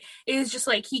wrote it is just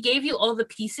like he gave you all the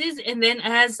pieces, and then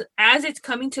as it's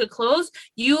coming to a close,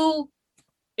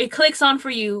 it clicks on for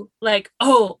you like,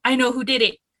 oh, I know who did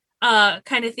it,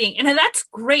 kind of thing. And that's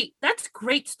great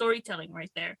storytelling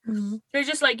right there. They're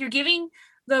just like, you're giving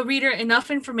the reader enough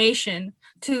information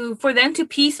for them to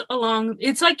piece along.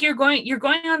 It's like you're going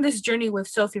on this journey with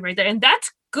Sophie right there, and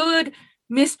that's good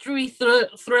mystery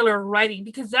thriller writing,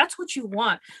 because that's what you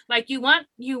want. Like you want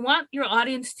your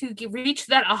audience to reach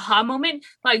that aha moment,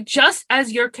 like just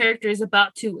as your character is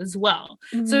about to as well.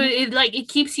 So it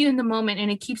keeps you in the moment,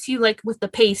 and it keeps you like with the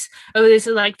pace of this.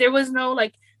 Like there was no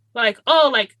like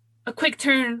oh, like a quick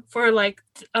turn for like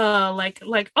oh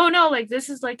no, like this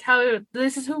is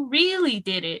who really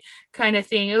did it kind of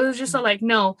thing. It was just like,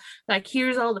 no, like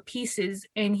here's all the pieces,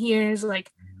 and here's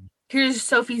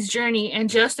Sophie's journey, and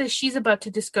just as she's about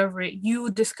to discover it, you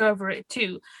discover it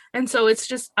too. And so it's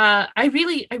just I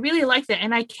really like that,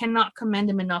 and I cannot commend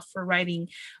him enough for writing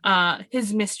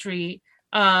his mystery,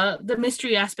 the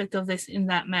mystery aspect of this in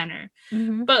that manner.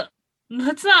 But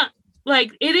let's not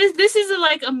like this is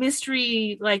like a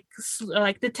mystery like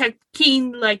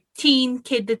teen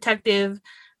kid detective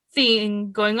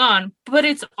thing going on, but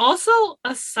it's also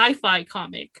a sci-fi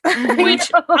comic, which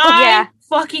I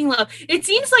fucking love. It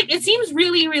seems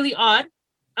really, really odd,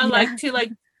 like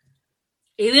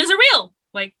aliens are real.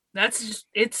 Like that's just,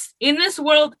 it's in this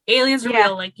world, aliens are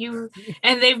real. Like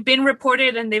and they've been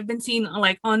reported and they've been seen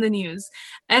like on the news.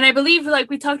 And I believe like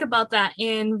we talked about that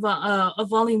in a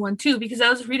volume 1 too, because I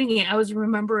was reading it, I was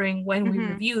remembering when we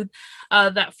reviewed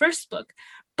that first book.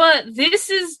 But this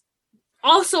is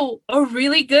also a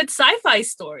really good sci-fi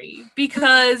story,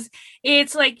 because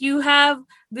it's like you have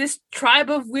this tribe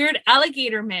of weird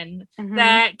alligator men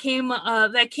that came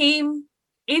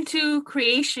into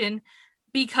creation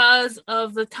because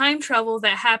of the time travel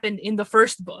that happened in the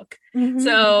first book.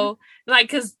 So like,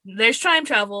 because there's time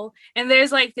travel, and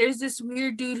there's this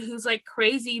weird dude who's like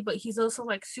crazy, but he's also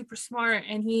like super smart,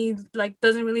 and he like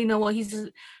doesn't really know what he's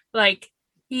like.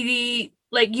 He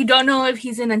like, you don't know if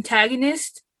he's an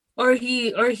antagonist or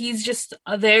he's just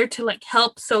there to like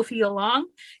help Sophie along,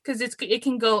 because it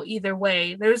can go either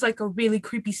way. There's like a really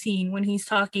creepy scene when he's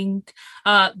talking,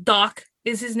 Doc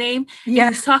is his name. Yeah,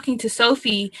 he's talking to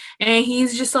Sophie, and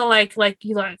he's just all like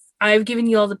I've given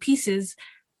you all the pieces,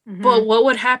 but what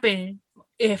would happen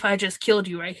if I just killed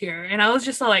you right here? And I was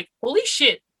just all like, holy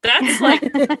shit, that's like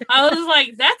I was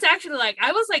like, that's actually like,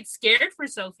 I was like scared for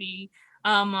Sophie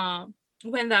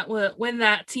when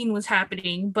that scene was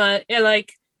happening, but it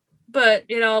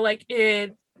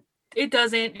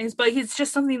doesn't. But it's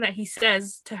just something that he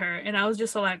says to her, and I was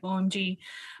just so like, OMG.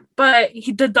 But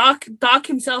the Doc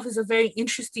himself is a very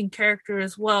interesting character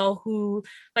as well, who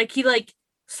like he like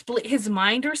split his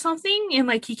mind or something, and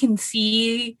like he can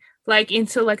see like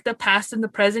into like the past and the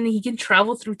present, and he can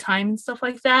travel through time and stuff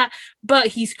like that, but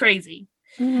he's crazy.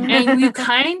 And you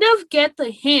kind of get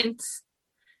the hints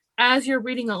as you're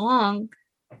reading along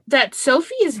that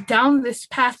Sophie is down this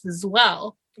path as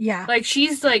well. Yeah, like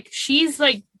she's going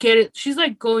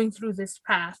through this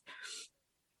path,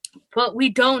 but we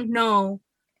don't know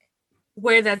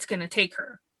where that's gonna take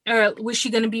her. Or was she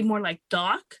gonna be more like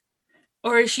Doc,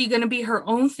 or is she gonna be her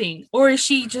own thing, or is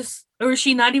she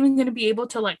not even gonna be able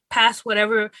to like pass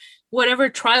whatever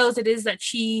trials it is that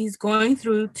she's going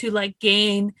through to like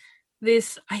gain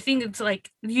this? I think it's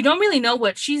like, you don't really know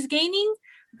what she's gaining,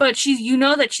 but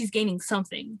that she's gaining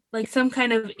something, like some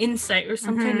kind of insight or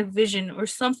some kind of vision or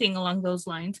something along those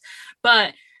lines.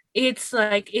 But it's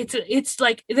like it's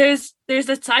like there's a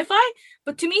sci-fi,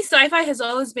 but to me sci-fi has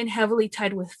always been heavily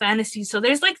tied with fantasy, so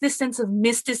there's like this sense of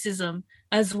mysticism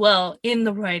as well in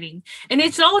the writing, and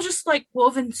it's all just like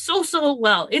woven so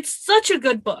well. It's such a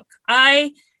good book.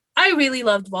 I really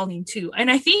loved volume 2, and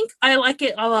I think I like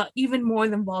it a lot even more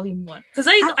than volume 1, because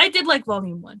I did like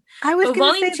volume 1. I was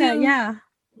going to say that, yeah.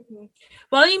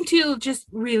 Volume 2 just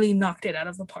really knocked it out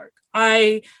of the park.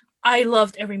 I I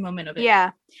loved every moment of it.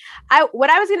 Yeah. What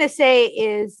I was going to say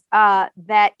is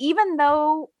that even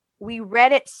though we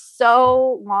read it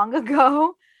so long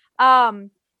ago,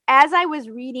 as I was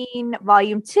reading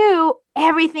volume 2,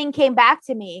 everything came back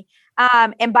to me.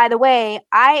 And by the way,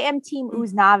 I am Team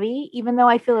Uznavi, even though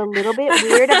I feel a little bit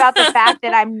weird about the fact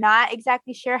that I'm not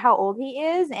exactly sure how old he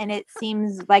is. And it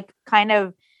seems like kind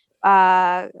of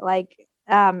not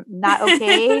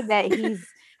okay that he's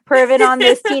perving on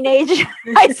this teenage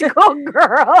high school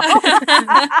girl.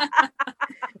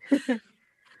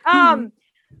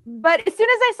 But as soon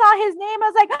as I saw his name, I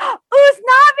was like,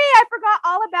 Uznavi! I forgot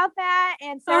all about that.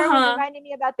 And Sarah was reminding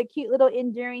me about the cute little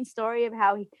enduring story of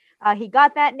how he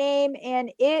got that name.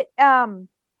 And it, I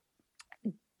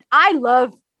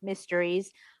love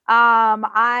mysteries.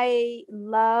 I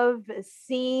love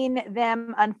seeing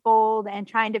them unfold and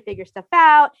trying to figure stuff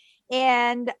out.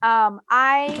 And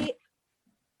I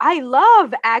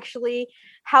love actually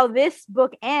how this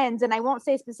book ends. And I won't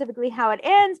say specifically how it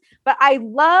ends, but I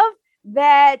love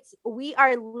that we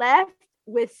are left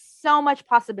with so much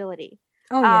possibility.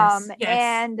 Oh, yes.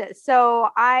 And so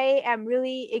I am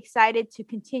really excited to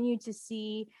continue to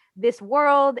see this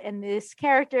world and this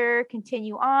character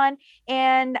continue on.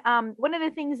 And one of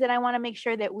the things that I want to make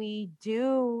sure that we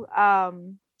do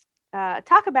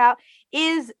talk about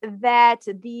is that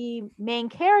the main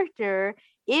character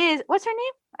is, what's her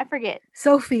name? I forget.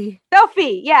 Sophie.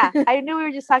 Yeah. I knew we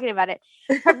were just talking about it.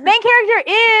 Her main character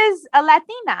is a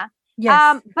Latina.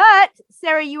 Yes. But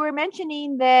Sarah, you were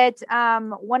mentioning that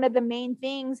one of the main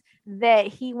things that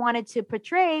he wanted to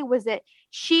portray was that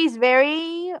she's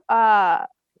very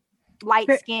light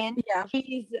skinned. Yeah.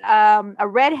 She's a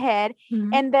redhead,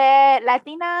 and that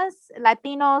Latinos,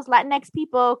 Latinx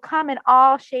people come in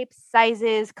all shapes,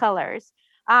 sizes, colors.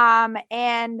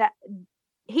 And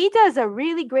he does a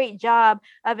really great job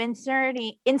of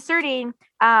inserting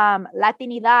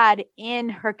Latinidad in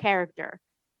her character.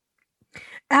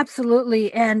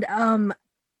 Absolutely. And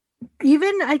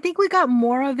even I think we got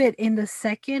more of it in the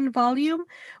second volume,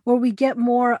 where we get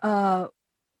more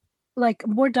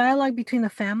more dialogue between the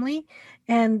family,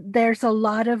 and there's a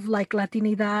lot of like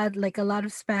Latinidad, like a lot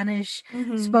of Spanish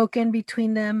spoken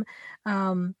between them.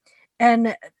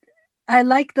 And I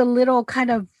like the little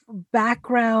kind of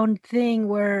background thing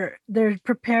where they're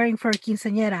preparing for a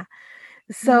quinceañera.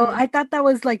 So I thought that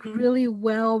was like really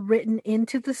well written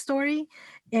into the story,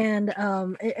 and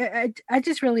I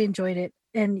just really enjoyed it.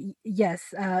 And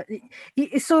yes,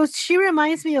 so she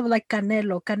reminds me of like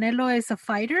Canelo. Canelo is a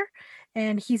fighter,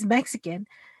 and he's Mexican,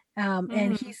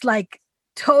 and he's like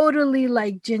totally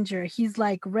like Ginger. He's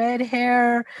like red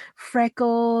hair,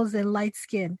 freckles, and light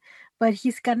skin, but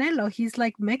he's Canelo. He's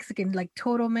like Mexican, like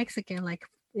total Mexican. Like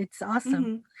it's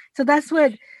awesome. So that's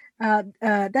what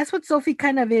Sophie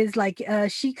kind of is like.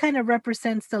 She kind of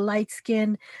represents the light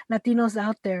skinned Latinos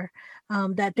out there,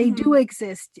 that they do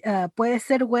exist. Puede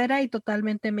ser güera y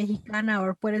totalmente mexicana,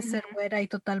 or puede ser güera y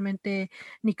totalmente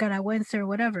nicaragüense, or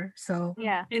whatever. So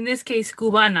yeah, in this case,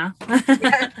 cubana.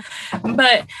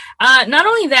 But not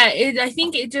only that, I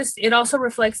think it also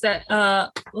reflects that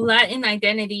Latin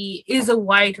identity is a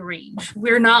wide range.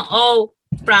 We're not all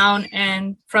brown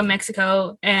and from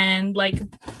Mexico and like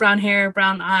brown hair,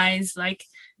 brown eyes, like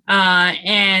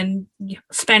and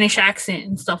Spanish accent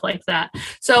and stuff like that.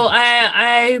 So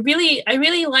I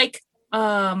really like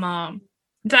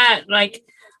that, like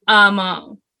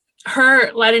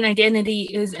her Latin identity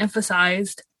is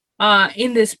emphasized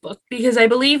in this book, because I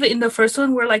believe in the first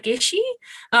one we're like, is she?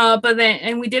 But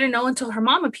then we didn't know until her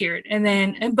mom appeared,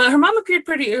 but her mom appeared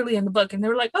pretty early in the book, and they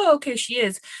were like, oh, okay, she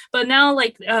is. But now,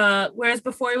 like, whereas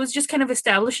before it was just kind of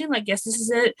establishing, like, yes, this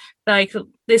is it. Like,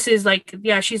 this is like,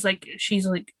 yeah, she's a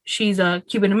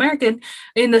Cuban American.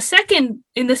 In the second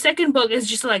book, it's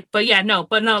just like, but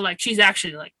like, she's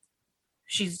actually like,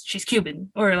 she's Cuban,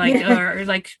 or like, or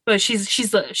like, but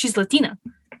she's Latina.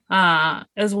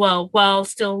 As well, while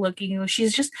still looking,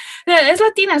 she's just es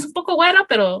Latina, es un poco güera,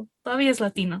 pero todavía es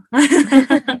Latina.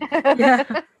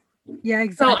 yeah,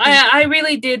 exactly. So I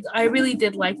really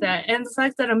did like that, and the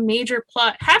fact that a major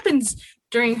plot happens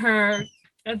during her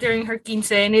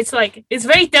quince, and it's like, it's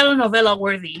very telenovela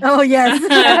worthy. Oh yes.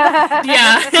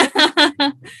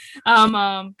 Yeah.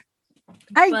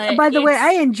 By the way,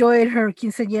 I enjoyed her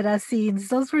quinceañera scenes.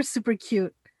 Those were super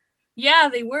cute. Yeah,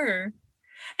 they were.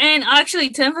 And actually,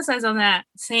 to emphasize on that,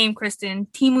 same Kristen,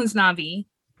 Team Uznavi.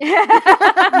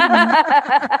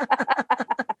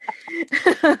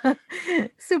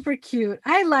 Super cute.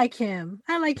 I like him.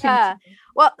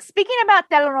 Well, speaking about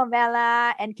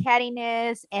telenovela and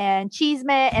cattiness and chisme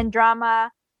and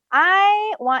drama,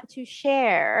 I want to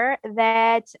share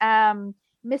that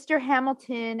Mr.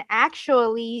 Hamilton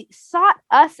actually sought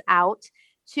us out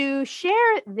to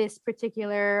share this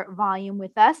particular volume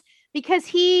with us because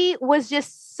he was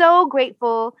just so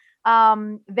grateful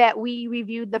that we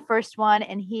reviewed the first one,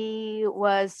 and he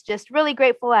was just really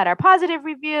grateful at our positive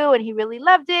review, and he really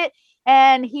loved it,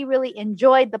 and he really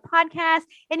enjoyed the podcast,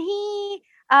 and he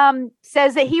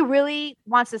says that he really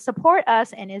wants to support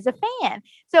us and is a fan.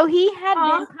 So he had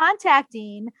been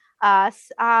contacting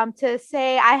us to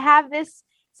say, I have this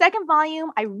second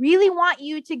volume. I really want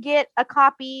you to get a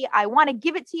copy. I want to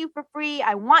give it to you for free.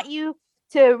 I want you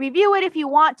to review it if you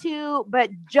want to,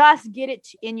 but just get it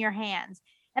in your hands.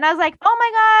 And I was like, oh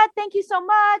my God, thank you so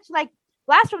much. Like,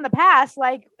 blast from the past.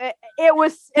 Like it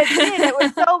was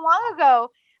so long ago.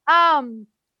 And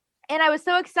I was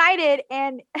so excited.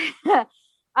 And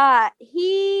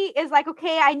he is like,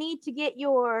 okay, I need to get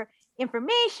your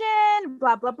information,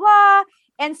 blah, blah, blah.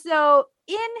 And so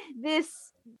in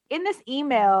this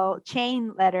email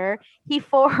chain letter, he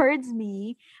forwards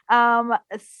me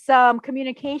some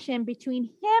communication between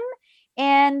him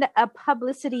and a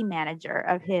publicity manager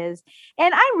of his.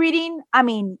 And I'm reading, I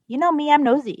mean, you know me, I'm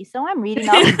nosy. So I'm reading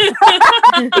all,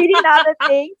 reading all the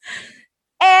things.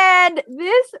 And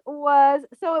it was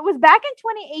back in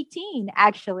 2018,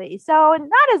 actually. So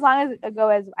not as long ago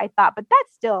as I thought, but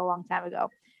that's still a long time ago.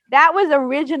 That was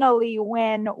originally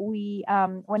when we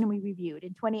reviewed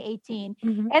in 2018.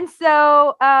 Mm-hmm. And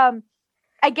so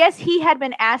I guess he had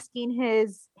been asking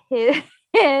his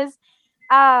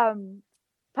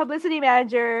publicity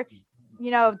manager,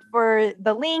 you know, for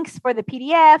the links for the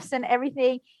PDFs and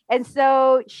everything. And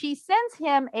so she sends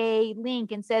him a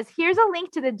link and says, here's a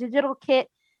link to the digital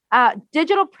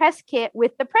press kit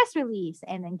with the press release,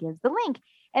 and then gives the link.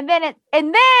 And then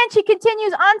she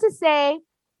continues on to say,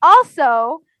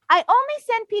 also, I only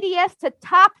send PDFs to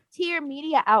top tier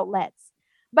media outlets,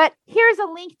 but here's a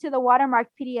link to the watermark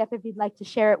PDF if you'd like to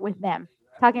share it with them.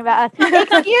 Talking about us.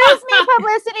 Excuse me,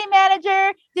 publicity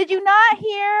manager. Did you not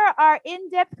hear our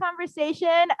in-depth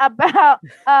conversation about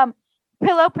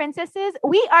pillow princesses?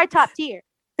 We are top tier.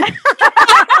 I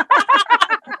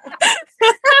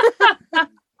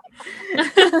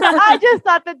just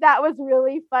thought that was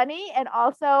really funny. And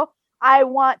also, I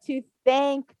want to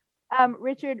thank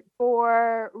Richard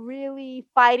for really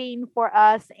fighting for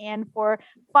us and for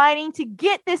fighting to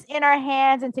get this in our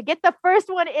hands and to get the first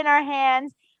one in our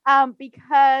hands,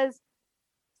 because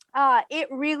it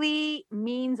really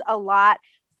means a lot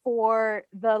for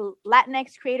the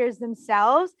Latinx creators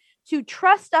themselves to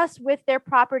trust us with their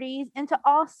properties and to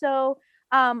also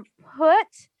put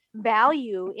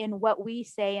value in what we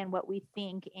say and what we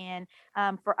think, and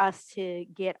for us to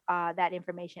get that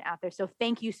information out there. So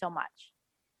thank you so much.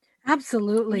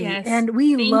 Absolutely. Yes, and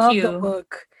we love the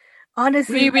book.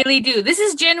 Honestly, we really do. This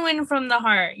is genuine from the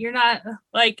heart. You're not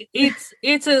like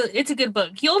it's a good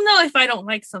book. You'll know if I don't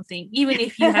like something, even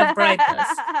if you have bribed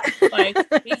us. Like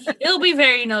it'll be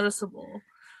very noticeable.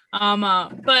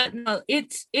 But no,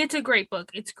 it's a great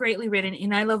book. It's greatly written,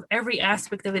 and I love every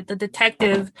aspect of it. The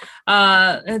detective,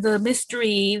 the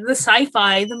mystery, the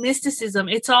sci-fi, the mysticism.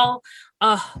 It's all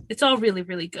really,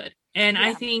 really good. And yeah.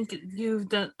 I think you've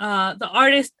done the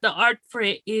art for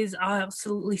it is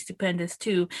absolutely stupendous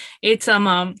too. It's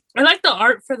I like the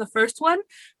art for the first one,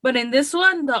 but in this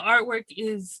one the artwork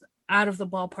is out of the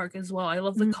ballpark as well. I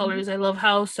love the colors. I love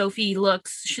how Sophie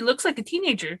looks. She looks like a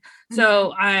teenager.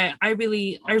 So I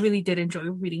really did enjoy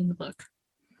reading the book.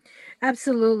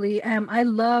 Absolutely. I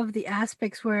love the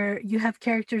aspects where you have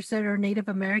characters that are Native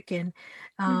American.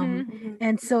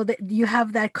 And so that you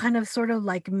have that kind of sort of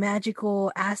like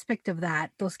magical aspect of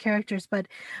those characters. But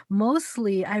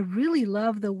mostly I really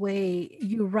love the way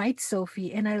you write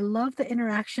Sophie. And I love the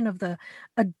interaction of the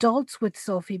adults with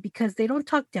Sophie, because they don't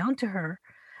talk down to her.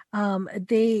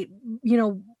 They,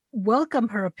 welcome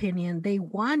her opinion. They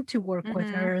want to work with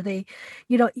her. They,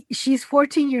 she's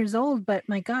 14 years old, but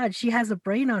my God, she has a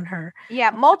brain on her. Yeah.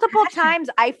 Multiple times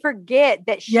I forget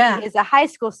that she is a high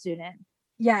school student.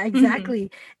 Yeah,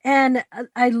 exactly. And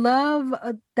I love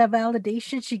the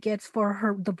validation she gets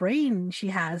for the brain she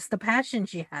has, the passion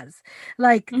she has.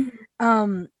 Like,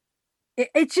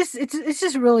 it's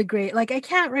just really great. Like, I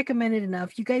can't recommend it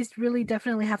enough. You guys really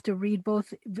definitely have to read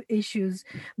both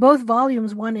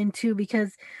volumes 1 and 2,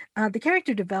 because the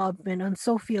character development on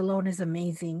Sophie alone is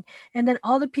amazing. And then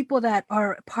all the people that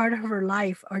are part of her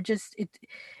life are just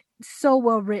so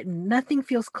well written. Nothing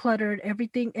feels cluttered.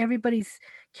 Everybody's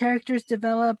characters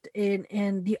developed,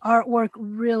 and the artwork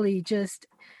really just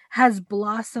has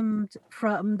blossomed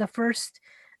from the first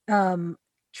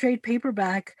trade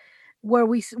paperback, where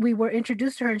we were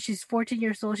introduced to her, and she's 14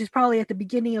 years old. She's probably at the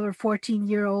beginning of her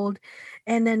 14-year-old.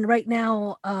 And then right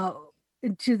now,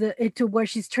 to where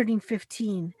she's turning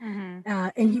 15,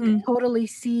 Mhm. and you can Mhm. totally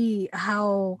see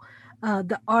how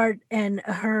the art and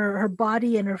her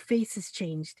body and her face has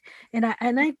changed, and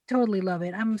I totally love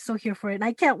it. I'm so here for it, and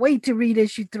I can't wait to read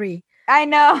issue 3. I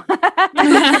know.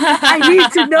 I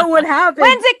need to know what happens.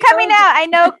 When's it coming out? I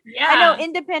know Yeah.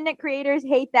 independent creators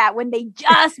hate that when they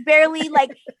just barely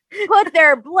like put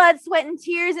their blood, sweat, and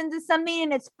tears into something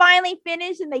and it's finally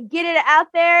finished and they get it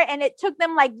out there and it took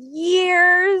them like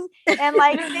years and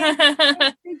like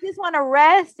they just want to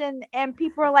rest and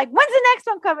people are like, when's the next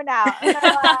one coming out? And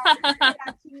they're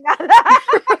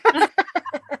like,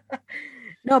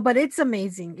 No, but it's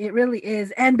amazing. It really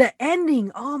is. And the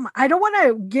ending, oh my, I don't want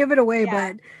to give it away,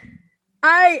 Yeah. but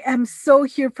I am so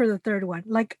here for the third one.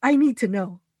 Like, I need to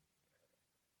know.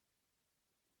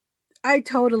 I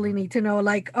totally need to know.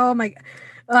 Like, oh my,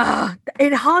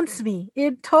 it haunts me.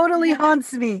 It totally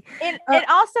haunts me. it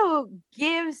also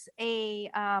gives a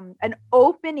an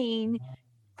opening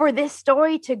for this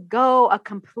story to go a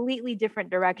completely different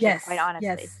direction, Yes, quite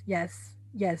honestly.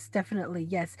 yes, definitely,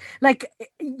 yes. Like,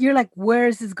 you're like, where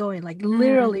is this going? Like,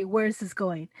 literally, where is this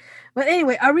going? But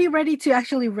anyway, are we ready to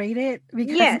actually rate it?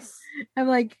 Because Yes. I'm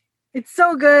like, it's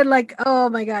so good. Like, oh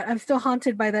my god, I'm still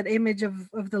haunted by that image of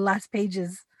the last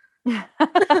pages.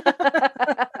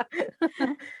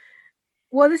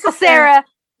 Well, this is Sarah.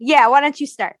 Yeah, why don't you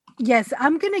start? Yes,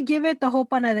 I'm gonna give it the whole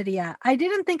panaderia. I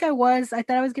didn't think I was. I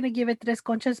thought I was gonna give it tres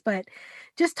conchas, but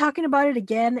just talking about it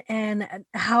again and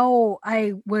how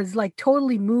I was like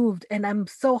totally moved, and I'm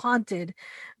so haunted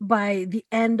by the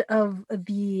end of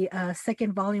the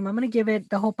second volume. I'm gonna give it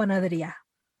the whole panaderia.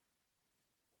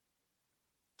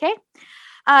 Okay.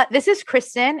 This is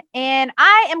Kristen, and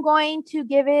I am going to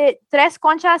give it tres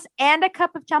conchas and a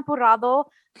cup of champurrado.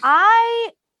 I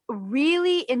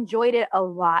really enjoyed it a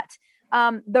lot.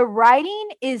 The writing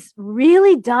is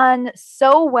really done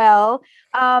so well.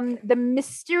 The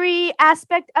mystery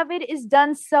aspect of it is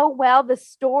done so well. The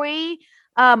story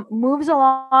moves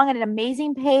along at an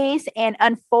amazing pace and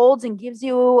unfolds and gives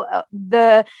you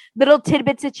the little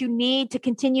tidbits that you need to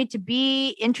continue to be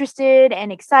interested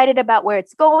and excited about where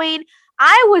it's going.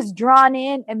 I was drawn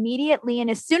in immediately, and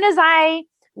as soon as I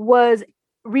was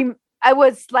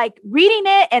like reading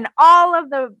it, and all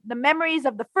of the memories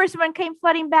of the first one came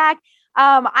flooding back.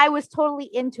 I was totally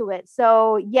into it.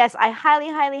 So yes, I highly,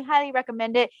 highly, highly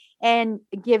recommend it, and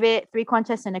give it 3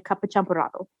 conchas and a cup of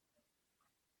champurrado.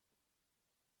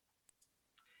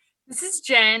 This is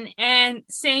Jen, and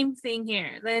same thing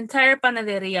here. The entire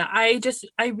panaderia. I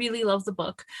really love the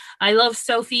book. I love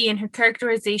Sophie and her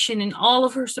characterization and all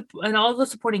of her and all the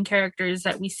supporting characters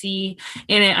that we see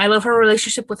in it. I love her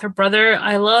relationship with her brother.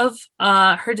 I love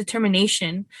her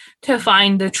determination to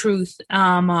find the truth.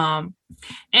 And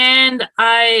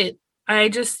the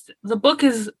book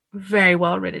is very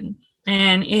well written.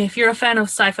 And if you're a fan of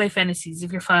sci-fi fantasies,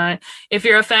 if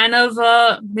you're a fan of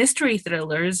mystery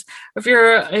thrillers, if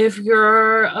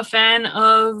you're a fan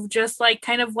of just like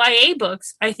kind of YA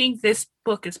books, I think this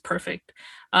book is perfect.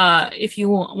 If you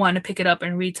want to pick it up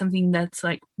and read something that's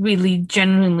like really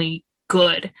genuinely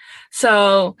good.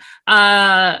 So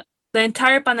the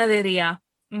entire panaderia,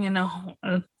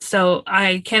 so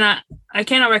I cannot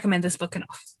recommend this book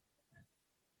enough.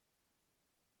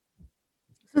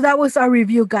 So that was our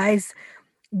review, guys.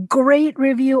 Great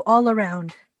review all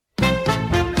around.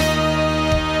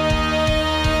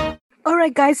 All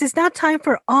right, guys, it's now time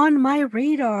for On My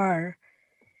Radar.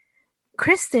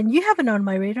 Kristen, you have an On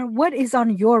My Radar. What is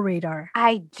on your radar?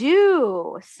 I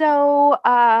do. So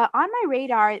on my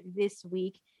radar this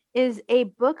week is a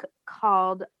book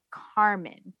called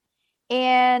Carmen.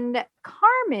 And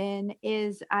Carmen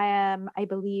is, I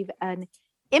believe, an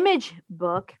Image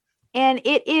book. And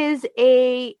it is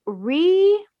a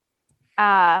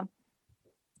not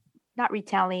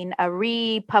retelling, a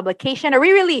republication, a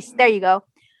re-release. There you go.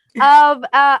 Of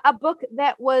a book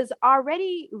that was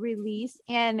already released,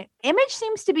 and Image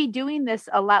seems to be doing this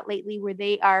a lot lately, where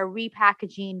they are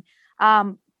repackaging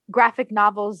graphic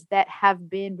novels that have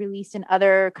been released in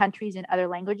other countries and other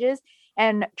languages,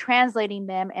 and translating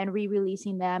them and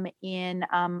re-releasing them in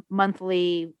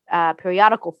monthly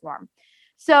periodical form.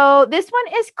 So this one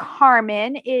is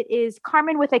Carmen. It is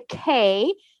Carmen with a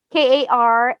K,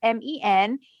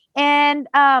 Karmen, and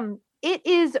it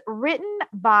is written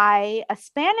by a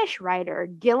Spanish writer,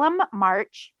 Guillem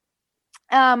March,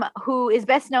 who is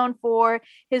best known for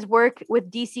his work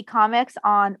with DC Comics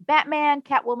on Batman,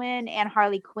 Catwoman, and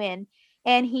Harley Quinn.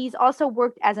 And he's also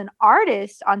worked as an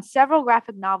artist on several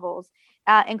graphic novels,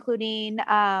 including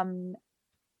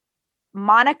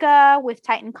Monica with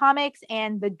Titan Comics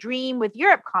and The Dream with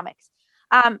Europe Comics.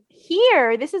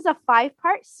 Here, this is a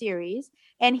 5-part series,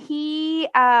 and he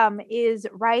is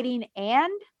writing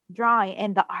and drawing,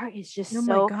 and the art is just Oh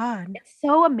my God. it's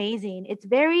so amazing. It's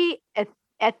very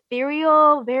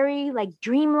ethereal, very like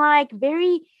dreamlike,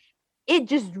 very it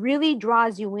just really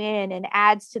draws you in and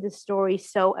adds to the story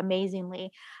so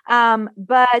amazingly.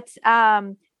 But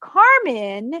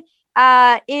Carmen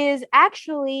is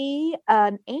actually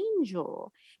an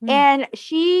angel. And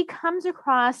she comes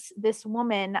across this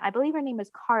woman, I believe her name is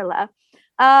Carla,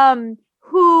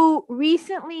 who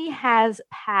recently has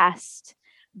passed,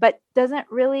 but doesn't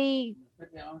really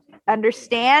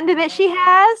understand that she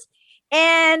has.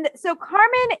 And so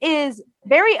Carmen is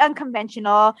very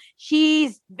unconventional.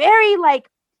 She's very like,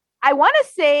 I want to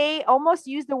say almost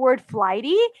use the word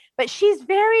flighty, but she's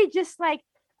very just like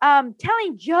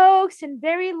telling jokes and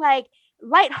very like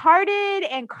lighthearted.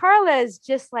 And Carla is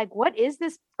just like, what is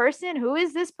this person? Who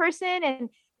is this person? And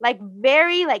like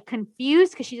very like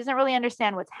confused because she doesn't really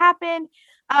understand what's happened.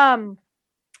 And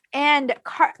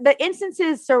the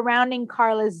instances surrounding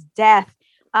Carla's death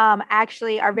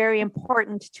actually are very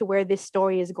important to where this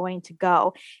story is going to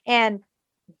go. And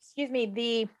excuse me,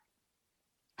 the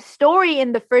story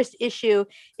in the first issue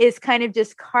is kind of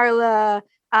just Carla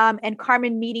and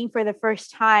Carmen meeting for the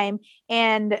first time,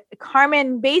 and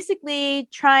Carmen basically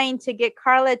trying to get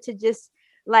Carla to just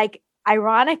like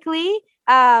ironically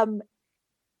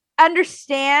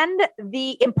understand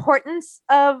the importance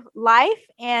of life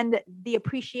and the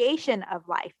appreciation of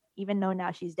life, even though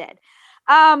now she's dead.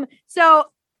 So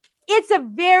it's a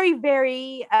very,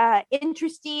 very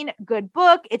interesting, good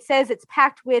book. It says it's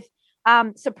packed with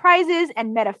surprises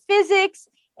and metaphysics,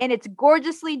 and it's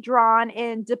gorgeously drawn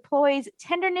and deploys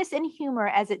tenderness and humor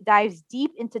as it dives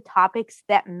deep into topics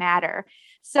that matter.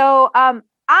 So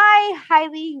I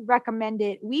highly recommend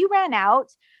it. We ran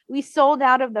out. We sold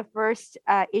out of the first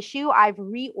issue. I've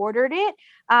reordered it.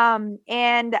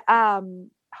 And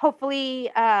hopefully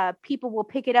people will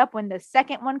pick it up when the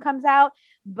second one comes out.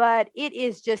 But it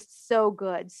is just so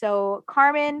good. So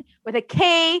Carmen with a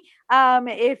K,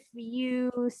 if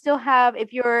your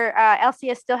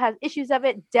LCS still has issues of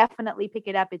it, definitely pick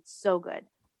it up. It's so good.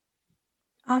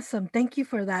 Awesome. Thank you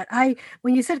for that.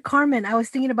 When you said Carmen, I was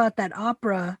thinking about that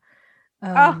opera.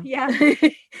 Oh, yeah.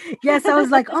 Yes, I was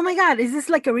like, oh my God, is this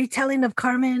like a retelling of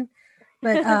Carmen?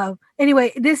 But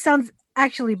anyway, this sounds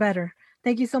actually better.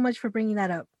 Thank you so much for bringing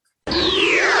that up.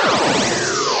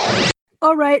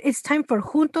 All right, it's time for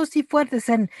Juntos y Fuertes.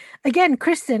 And again,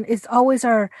 Kristen is always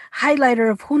our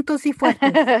highlighter of Juntos y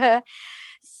Fuertes.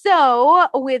 So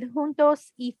with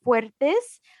Juntos y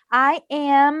Fuertes, I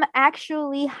am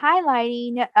actually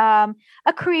highlighting a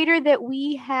creator that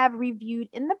we have reviewed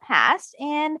in the past.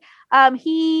 And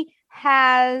he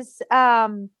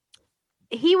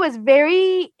was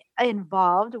very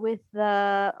involved with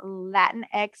the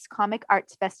Latinx Comic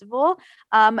Arts Festival,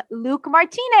 Luke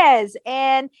Martinez.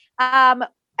 And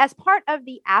as part of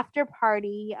the after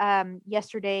party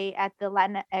yesterday at the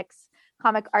Latinx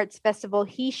Comic Arts Festival,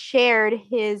 he shared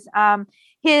his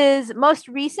most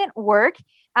recent work.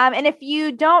 And if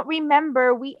you don't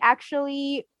remember, we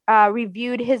actually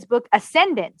reviewed his book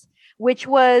Ascendant, which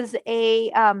was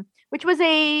a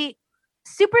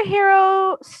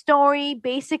superhero story,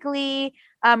 basically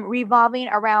revolving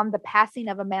around the passing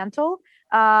of a mantle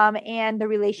and the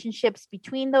relationships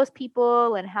between those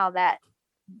people and how that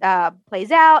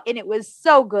plays out. And it was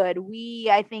so good.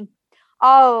 I think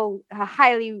all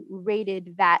highly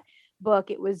rated that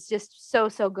book. It was just so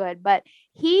good. But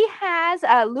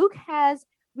Luke has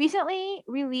recently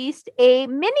released a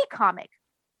mini comic.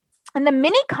 And the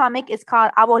mini comic is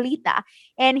called Abuelita.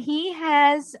 And he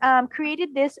has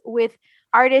created this with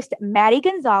artist Maddie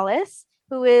Gonzalez,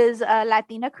 who is a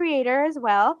Latina creator as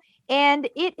well. And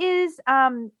it is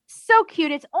so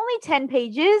cute. It's only 10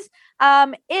 pages.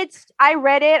 I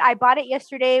read it. I bought it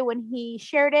yesterday when he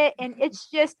shared it. And it's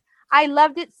just, I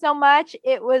loved it so much.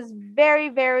 It was very,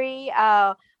 very,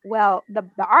 the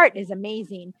art is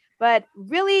amazing, but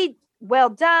really well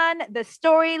done. The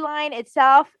storyline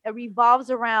itself revolves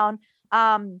around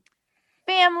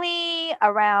family,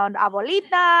 around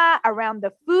Abuelita, around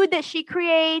the food that she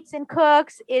creates and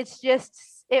cooks. It's just,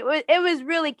 it was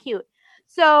really cute.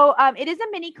 So it is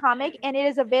a mini comic and it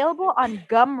is available on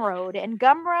Gumroad. And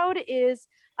Gumroad is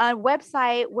a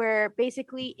website where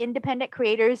basically independent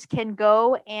creators can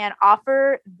go and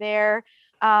offer their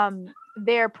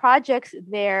projects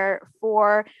there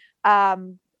for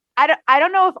I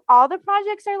don't know if all the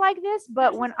projects are like this,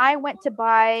 but when I went to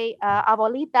buy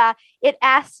Abuelita, it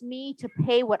asked me to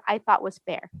pay what I thought was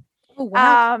fair. Oh,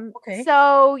 wow. Okay.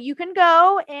 So you can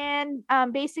go and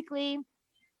basically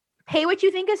pay what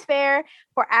you think is fair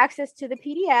for access to the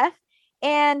PDF.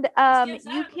 And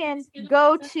you can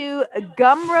go to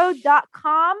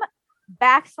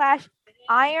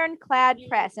gumroad.com/Ironclad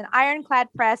Press. And Ironclad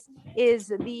Press is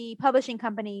the publishing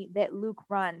company that Luke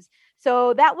runs.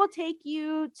 So that will take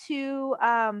you to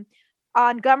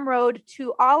on Gumroad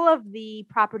to all of the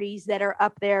properties that are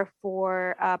up there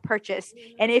for purchase.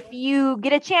 And if you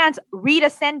get a chance, read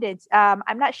Ascendance.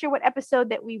 I'm not sure what episode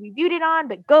that we reviewed it on,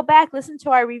 but go back, listen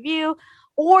to our review,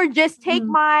 or just take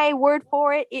my word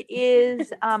for it. It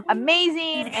is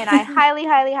amazing, and I highly,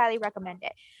 highly, highly recommend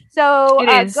it. So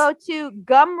go to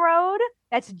Gumroad.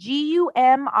 That's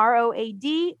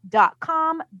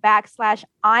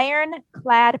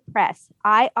GUMROAD.com/Ironclad Press.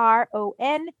 IRONCLADPRESS.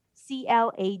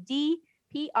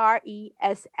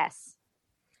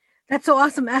 That's so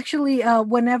awesome. Actually,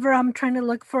 whenever I'm trying to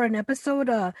look for an episode,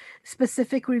 a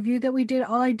specific review that we did,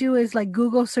 all I do is like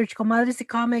Google search Comadres y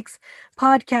Comics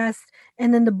podcast,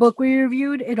 and then the book we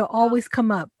reviewed, it'll always come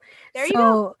up. There you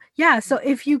go. Yeah, so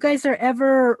if you guys are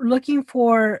ever looking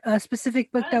for a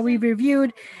specific book that we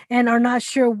reviewed and are not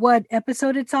sure what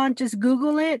episode it's on, just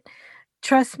Google it.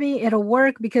 Trust me, it'll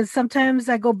work, because sometimes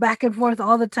I go back and forth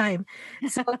all the time.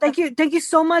 So thank you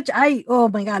so much. Oh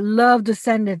my God, love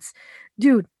Descendants.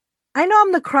 Dude, I know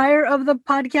I'm the crier of the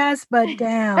podcast, but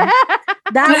damn,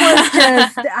 that was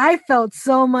just, I felt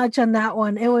so much on that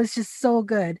one. It was just so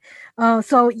good.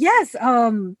 So yes,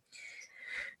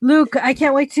 Luke, I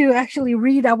can't wait to actually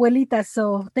read Abuelita.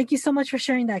 So thank you so much for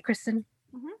sharing that, Kristen.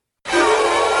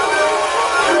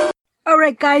 All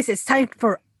right, guys, it's time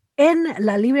for En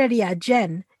la Librería.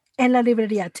 Jen, En la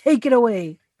Librería, take it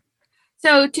away.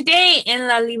 So today in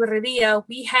La Librería,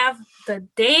 we have The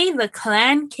Day the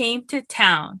Klan Came to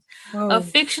Town, a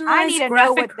fictionalized I need to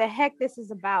know what the heck this is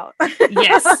about.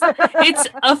 Yes, it's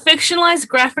a fictionalized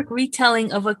graphic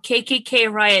retelling of a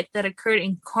KKK riot that occurred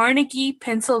in Carnegie,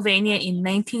 Pennsylvania in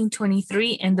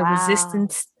 1923 and the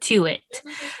resistance to it.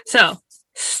 So,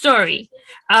 story.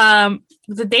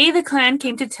 The Day the Klan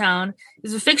Came to Town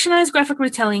is a fictionalized graphic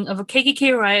retelling of a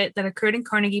KKK riot that occurred in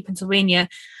Carnegie, Pennsylvania,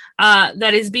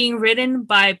 that is being written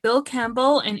by Bill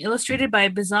Campbell and illustrated by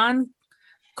Bizan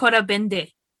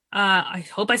Korabende. I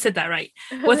hope I said that right.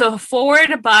 With a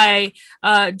foreword by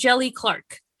Jelly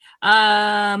Clark.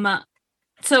 So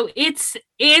it's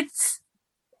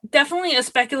definitely a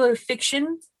speculative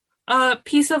fiction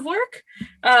piece of work,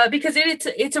 because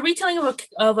it's a retelling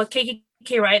of a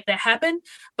KKK riot that happened,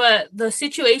 but the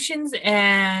situations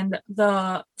and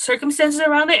the circumstances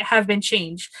around it have been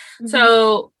changed.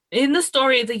 So in the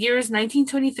story, the year is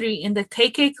 1923, and the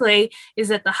KKK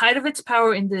is at the height of its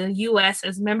power in the U.S.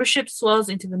 as membership swells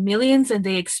into the millions and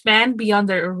they expand beyond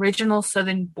their original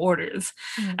southern borders.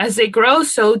 As they grow,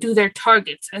 so do their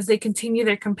targets. As they continue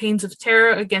their campaigns of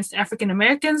terror against African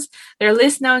Americans, their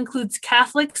list now includes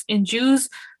Catholics and Jews,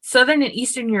 Southern and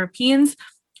Eastern Europeans,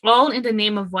 all in the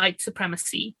name of white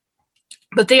supremacy.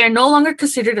 But they are no longer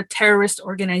considered a terrorist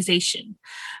organization.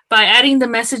 By adding the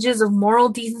messages of moral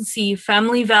decency,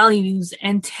 family values,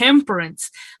 and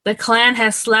temperance, the Klan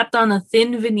has slapped on a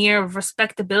thin veneer of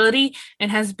respectability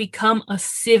and has become a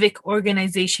civic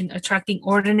organization attracting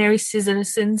ordinary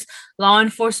citizens, law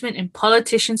enforcement, and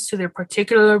politicians to their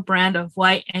particular brand of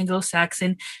white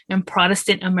Anglo-Saxon and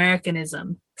Protestant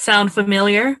Americanism. Sound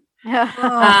familiar?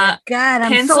 Oh, God,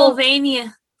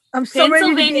 Pennsylvania. I'm so ready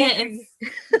to be angry.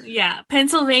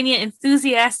 Pennsylvania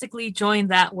enthusiastically joined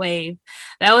that wave.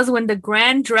 That was when the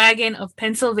Grand Dragon of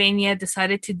Pennsylvania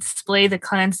decided to display the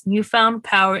Klan's newfound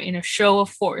power in a show of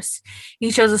force.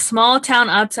 He chose a small town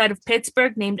outside of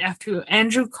Pittsburgh named after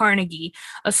Andrew Carnegie,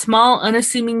 a small,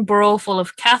 unassuming borough full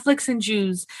of Catholics and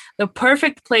Jews, the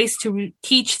perfect place to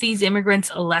teach these immigrants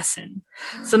a lesson.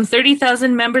 Some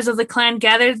 30,000 members of the Klan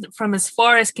gathered from as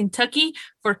far as Kentucky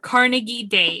for Carnegie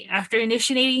Day. After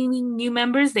initiating new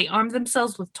members, they armed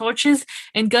themselves with torches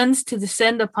and guns to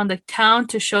descend upon the town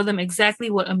to show them exactly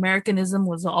what Americanism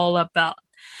was all about.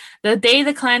 The Day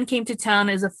the Klan Came to Town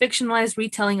is a fictionalized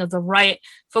retelling of the riot,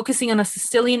 focusing on a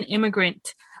Sicilian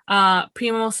immigrant,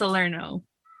 Primo Salerno.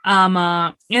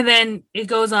 And then it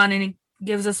goes on and it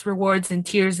gives us rewards and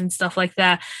tiers and stuff like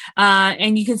that.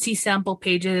 And you can see sample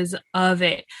pages of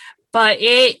it. But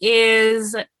it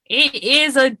is a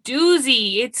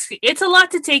doozy. It's a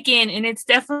lot to take in, and it's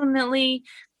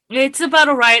about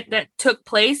a riot that took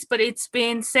place, but it's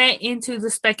been set into the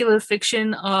speculative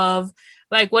fiction of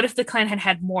like, what if the Klan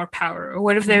had more power, or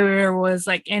what if there was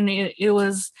like, and it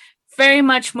was very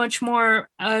much more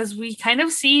as we kind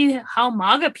of see how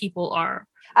MAGA people are.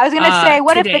 I was gonna say,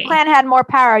 what today. if the Klan had more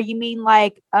power? You mean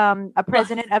like a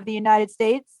president of the United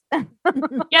States?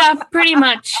 Yeah, pretty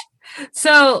much.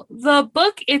 So the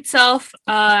book itself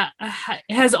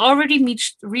has already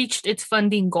reached its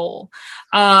funding goal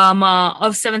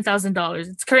of $7,000.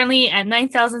 It's currently at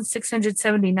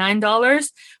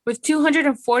 $9,679 with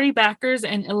 240 backers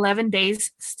and 11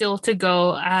 days still to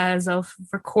go as of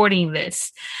recording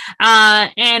this.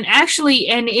 And actually,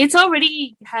 and it's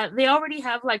already they already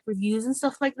have like reviews and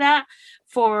stuff like that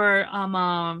for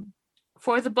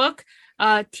the book.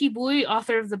 T. Bui,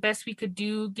 author of The Best We Could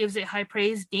Do, gives it high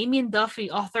praise. Damien Duffy,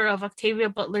 author of Octavia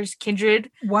Butler's Kindred,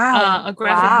 Wow. a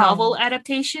graphic novel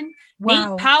adaptation.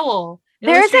 Wow. Nate Powell,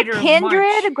 There's a illustrator of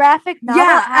Kindred March. graphic novel.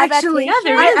 Yeah, actually, Yeah,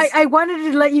 there is. I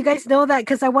wanted to let you guys know that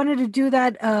because I wanted to do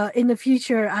that in the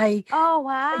future. Oh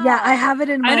wow. Yeah, I have it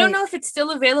in my. I don't know if it's still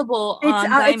available It's on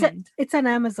Diamond. it's on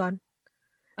Amazon.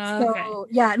 So Okay.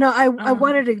 yeah, no, I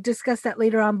wanted to discuss that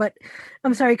later on, but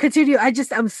I'm sorry. Continue.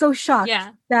 I'm so shocked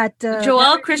Yeah. that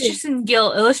Joelle Christensen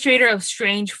Gill, illustrator of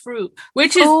Strange Fruit,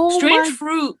 which is Strange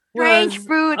Fruit. Strange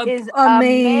Fruit is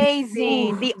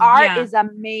amazing. amazing. The art Yeah. is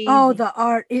amazing. Oh, the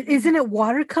art. Isn't it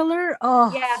watercolor?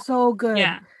 Oh, Yeah. so good.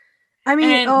 Yeah. I mean,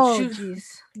 And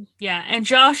jeez. Yeah, and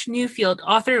Josh Newfield,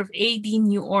 author of A.D.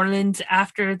 New Orleans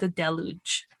After the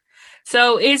Deluge.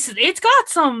 So it's got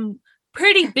some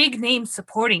pretty big names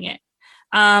supporting it.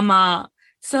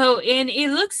 So and it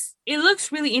looks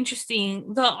really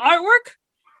interesting. The artwork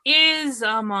is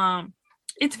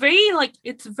it's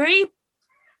very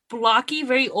blocky,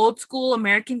 very old school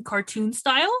American cartoon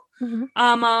style. Mhm.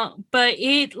 But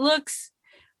it looks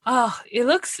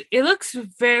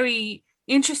very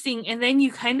interesting, and then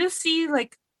you kind of see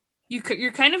like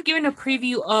you're kind of given a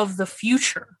preview of the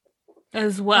future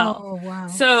as well. Oh wow.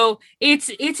 So it's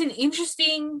an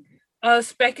interesting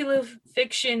speculative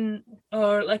fiction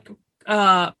or like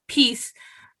piece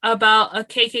about a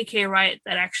KKK riot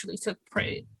that actually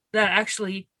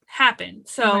happened.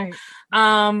 So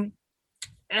Right.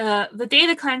 the day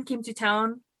the Klan came to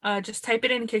town, just type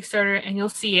it in Kickstarter and you'll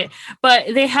see it.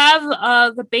 But they have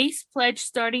the base pledge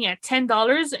starting at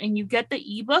 $10 and you get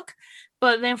the ebook.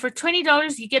 But then for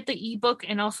 $20 you get the ebook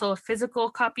and also a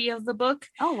physical copy of the book.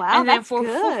 Oh wow, And then that's for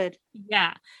good.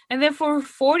 And then for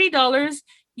 $40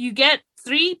 you get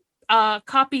 3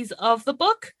 copies of the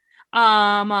book.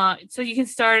 So you can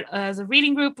start as a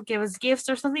reading group, give us gifts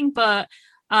or something, but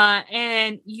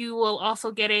and you will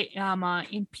also get it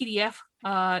in PDF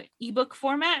ebook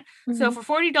format. So for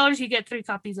 $40 you get 3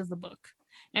 copies of the book,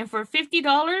 and for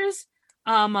 $50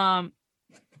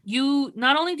 you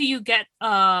not only do you get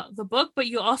the book, but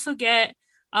you also get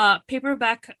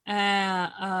paperback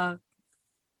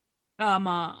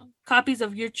copies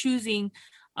of your choosing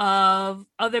of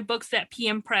other books that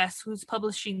PM Press, who's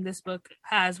publishing this book,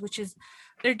 has, which is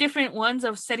they're different ones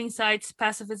of Setting Sights,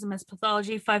 Pacifism as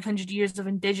Pathology, 500 Years of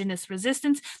Indigenous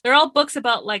Resistance. They're all books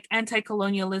about like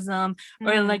anti-colonialism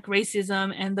or like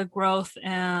racism and the growth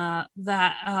that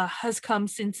has come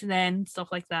since then, stuff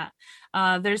like that.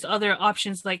 There's other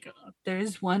options, like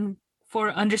there's one for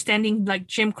understanding like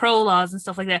Jim Crow laws and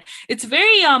stuff like that. It's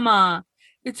very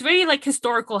like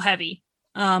historical heavy.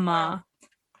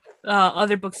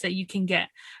 Other books that you can get,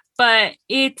 but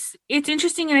it's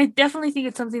interesting, and I definitely think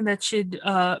it's something that should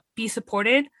be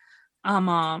supported.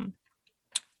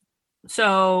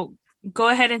 So go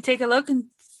ahead and take a look and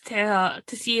to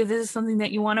see if this is something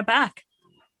that you want to back.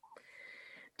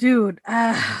 Dude,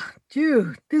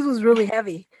 this was really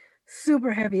heavy,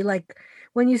 super heavy. Like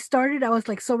when you started, I was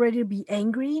like so ready to be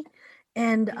angry.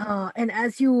 And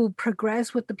as you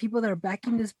progress with the people that are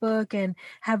backing this book and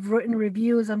have written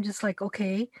reviews, I'm just like,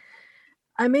 okay,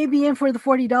 I may be in for the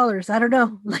 $40. I don't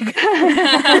know. Like,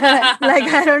 like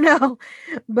I don't know.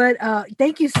 But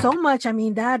thank you so much. I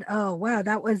mean, that wow,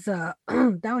 that was that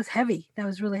was heavy. That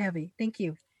was really heavy. Thank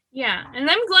you. Yeah, and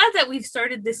I'm glad that we've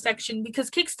started this section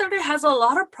because Kickstarter has a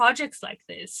lot of projects like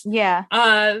this. Yeah.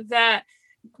 That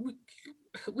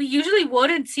we usually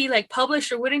wouldn't see like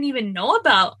published or wouldn't even know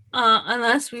about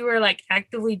unless we were like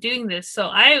actively doing this. So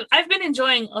I've been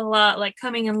enjoying a lot, like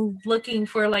coming and looking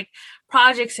for like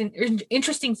projects and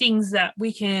interesting things that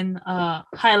we can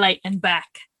highlight and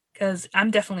back, because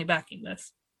I'm definitely backing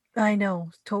this. I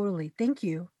know, totally. Thank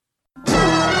you.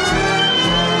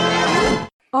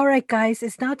 All right, guys,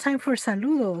 it's now time for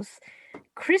saludos.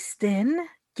 Kristen,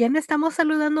 ¿quién estamos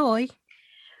saludando hoy?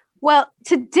 Well,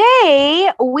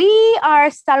 today we are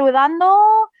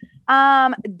saludando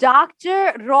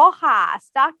Dr. Rojas,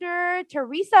 Dr.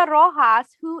 Teresa Rojas,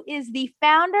 who is the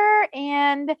founder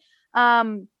and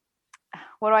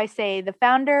what do I say? The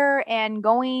founder and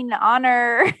going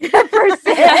honor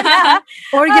person.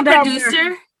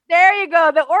 Producer. There you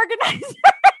go. The organizer.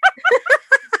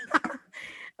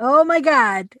 Oh my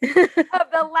God. Of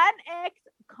the Latinx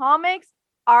Comics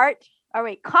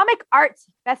Comic Arts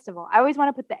Festival. I always want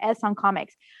to put the S on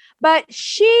comics, but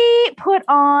she put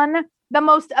on the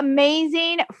most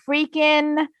amazing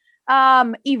freaking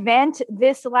event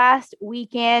this last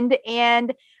weekend.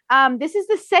 And this is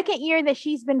the second year that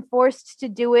she's been forced to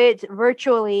do it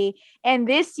virtually. And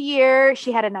this year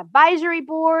she had an advisory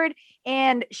board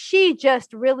and she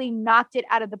just really knocked it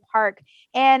out of the park.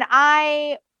 And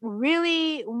I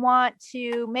really want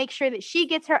to make sure that she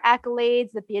gets her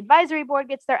accolades, that the advisory board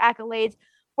gets their accolades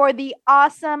for the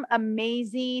awesome,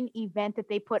 amazing event that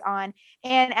they put on.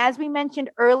 And as we mentioned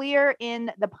earlier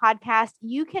in the podcast,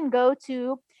 you can go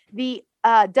to the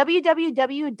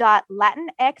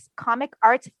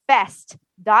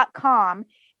www.latinxcomicartsfest.com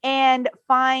and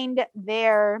find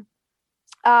their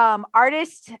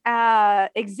artist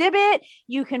exhibit.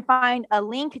 You can find a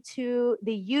link to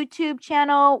the YouTube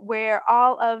channel where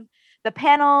all of the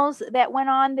panels that went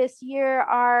on this year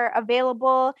are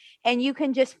available, and you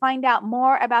can just find out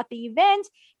more about the event.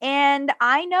 And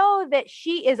I know that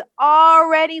she is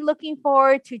already looking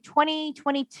forward to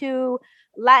 2022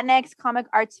 Latinx Comic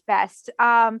Arts Fest.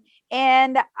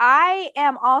 And I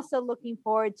am also looking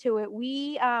forward to it.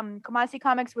 We, Comadre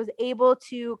Comics was able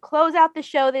to close out the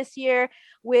show this year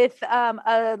with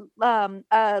a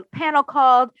panel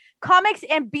called Comics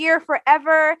and Beer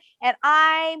Forever. And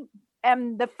I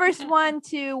am the first one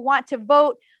to want to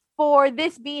vote for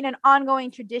this being an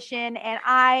ongoing tradition, and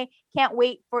I can't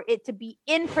wait for it to be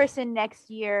in person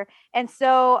next year. And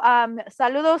so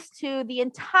saludos to the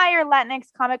entire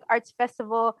Latinx Comic Arts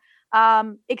Festival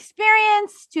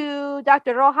experience, to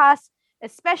Dr. Rojas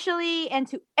especially, and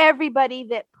to everybody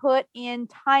that put in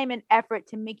time and effort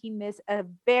to making this a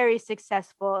very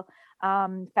successful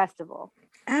festival.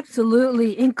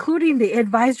 Absolutely, including the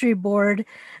advisory board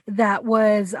that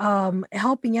was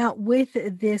helping out with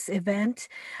this event.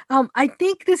 I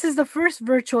think this is the first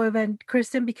virtual event,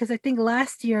 Kristen, because I think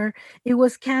last year it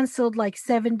was canceled like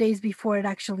 7 days before it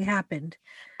actually happened.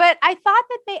 But I thought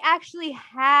that they actually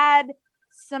had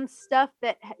some stuff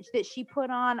that she put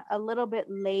on a little bit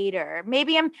later.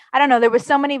 Maybe I don't know. There were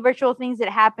so many virtual things that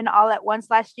happened all at once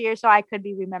last year, so I could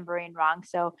be remembering wrong.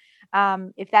 So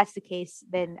if that's the case,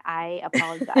 then I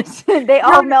apologize. They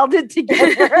all melded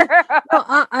together.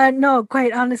 No,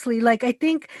 quite honestly, like I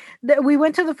think that we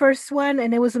went to the first one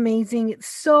and it was amazing. It's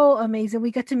so amazing.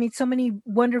 We got to meet so many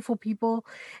wonderful people,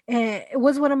 and it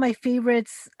was one of my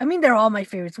favorites. I mean, they're all my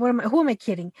favorites. Who am I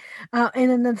kidding?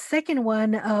 And then the second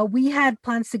one, we had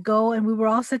plans to go and we were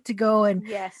all set to go. And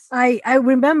yes, I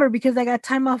remember because I got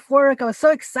time off work. I was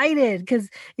so excited because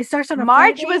it starts on a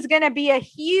March. Friday. Was going to be a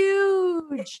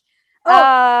huge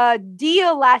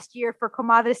deal last year for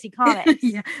Comadre C Comics.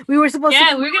 Yeah, we were supposed to.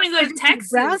 Yeah, we were gonna go to Texas,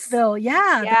 Brownsville.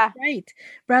 Yeah, that's right,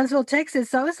 Brownsville,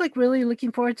 Texas. So I was like really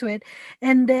looking forward to it.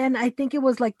 And then I think it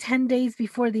was like 10 days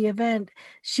before the event,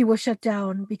 she was shut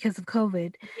down because of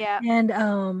COVID. Yeah,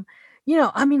 and you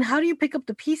know, I mean, how do you pick up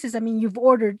the pieces? I mean, you've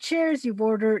ordered chairs, you've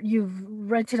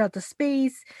rented out the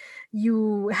space,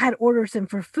 you had orders in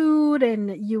for food,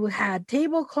 and you had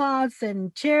tablecloths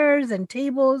and chairs and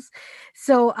tables.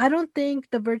 So I don't think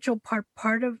the virtual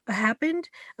part of happened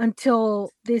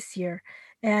until this year.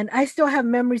 And I still have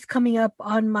memories coming up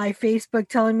on my Facebook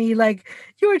telling me like,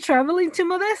 you were traveling to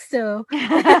Modesto.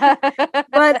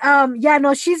 But yeah,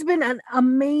 no, she's been an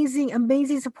amazing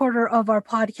supporter of our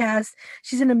podcast.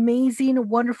 She's an amazing,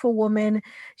 wonderful woman.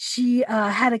 She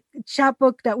had a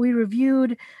chapbook that we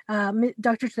reviewed,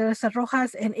 Dr. Teresa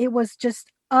Rojas, and it was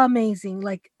just amazing,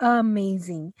 like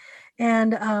amazing.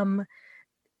 And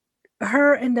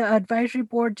her and the advisory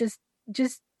board just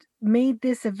made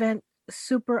this event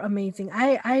super amazing.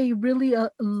 I really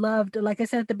loved, like I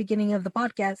said at the beginning of the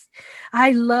podcast,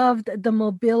 I loved the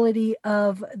mobility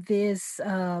of this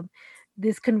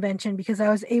convention because I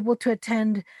was able to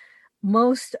attend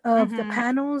most of the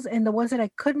panels, and the ones that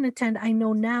I couldn't attend, I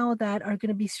know now that are going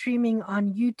to be streaming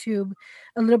on YouTube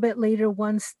a little bit later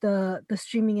once the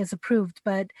streaming is approved.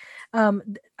 But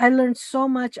I learned so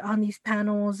much on these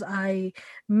panels. I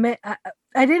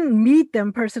didn't meet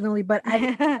them personally, but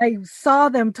I saw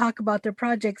them talk about their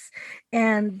projects,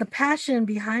 and the passion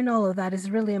behind all of that is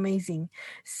really amazing.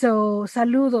 So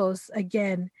saludos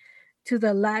again to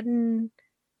the Latin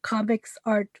Comics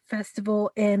Art Festival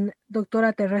and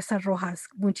Doctora Teresa Rojas.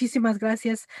 Muchísimas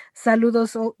gracias.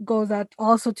 Saludos goes out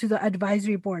also to the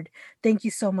advisory board. Thank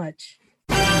you so much.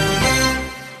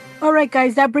 All right,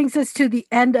 guys, that brings us to the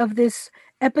end of this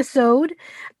episode.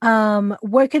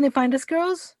 Where can they find us,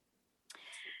 girls?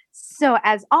 So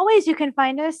as always, you can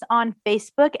find us on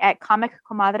Facebook at Comic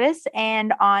Comadres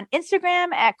and on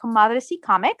Instagram at Comadres y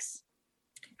Comics.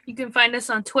 You can find us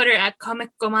on Twitter at Comic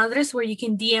Comadres, where you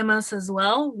can DM us as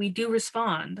well. We do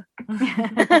respond.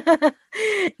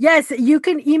 Yes, you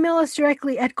can email us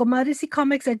directly at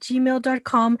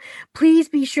comadresycomics@gmail.com. Please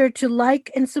be sure to like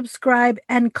and subscribe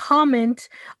and comment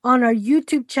on our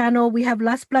YouTube channel. We have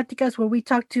Las Platicas, where we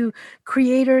talk to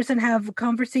creators and have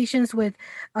conversations with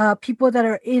people that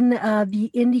are in the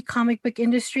indie comic book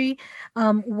industry.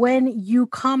 When you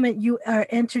comment, you are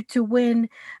entered to win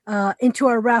into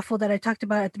our raffle that I talked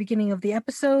about at the beginning of the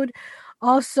episode.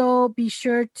 Also, be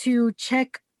sure to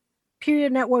check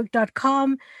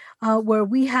periodnetwork.com, where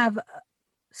we have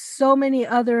so many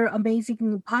other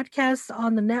amazing podcasts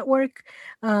on the network.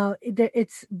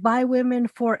 It's by women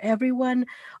for everyone.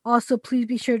 Also, please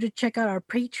be sure to check out our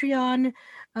Patreon.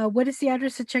 What is the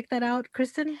address to check that out,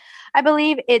 Kristen? I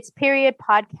believe it's Period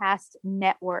Podcast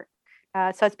Network.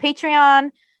 So it's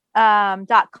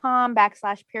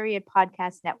patreon.com/Period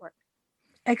Podcast Network.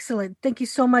 Excellent. Thank you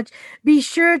so much. Be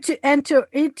sure to enter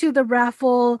into the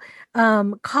raffle,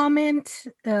 comment,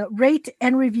 rate,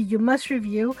 and review. You must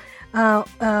review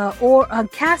or on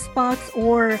CastBox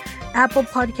or Apple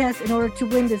Podcasts in order to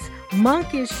win this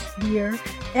Monkish beer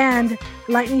and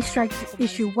Lightning Strike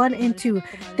issue 1 and 2.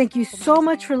 Thank you so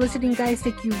much for listening, guys.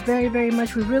 Thank you very, very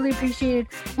much. We really appreciate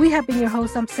it. We have been your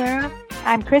hosts. I'm Sarah.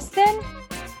 I'm Kristen.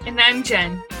 And I'm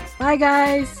Jen. Bye,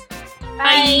 guys.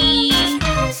 Bye.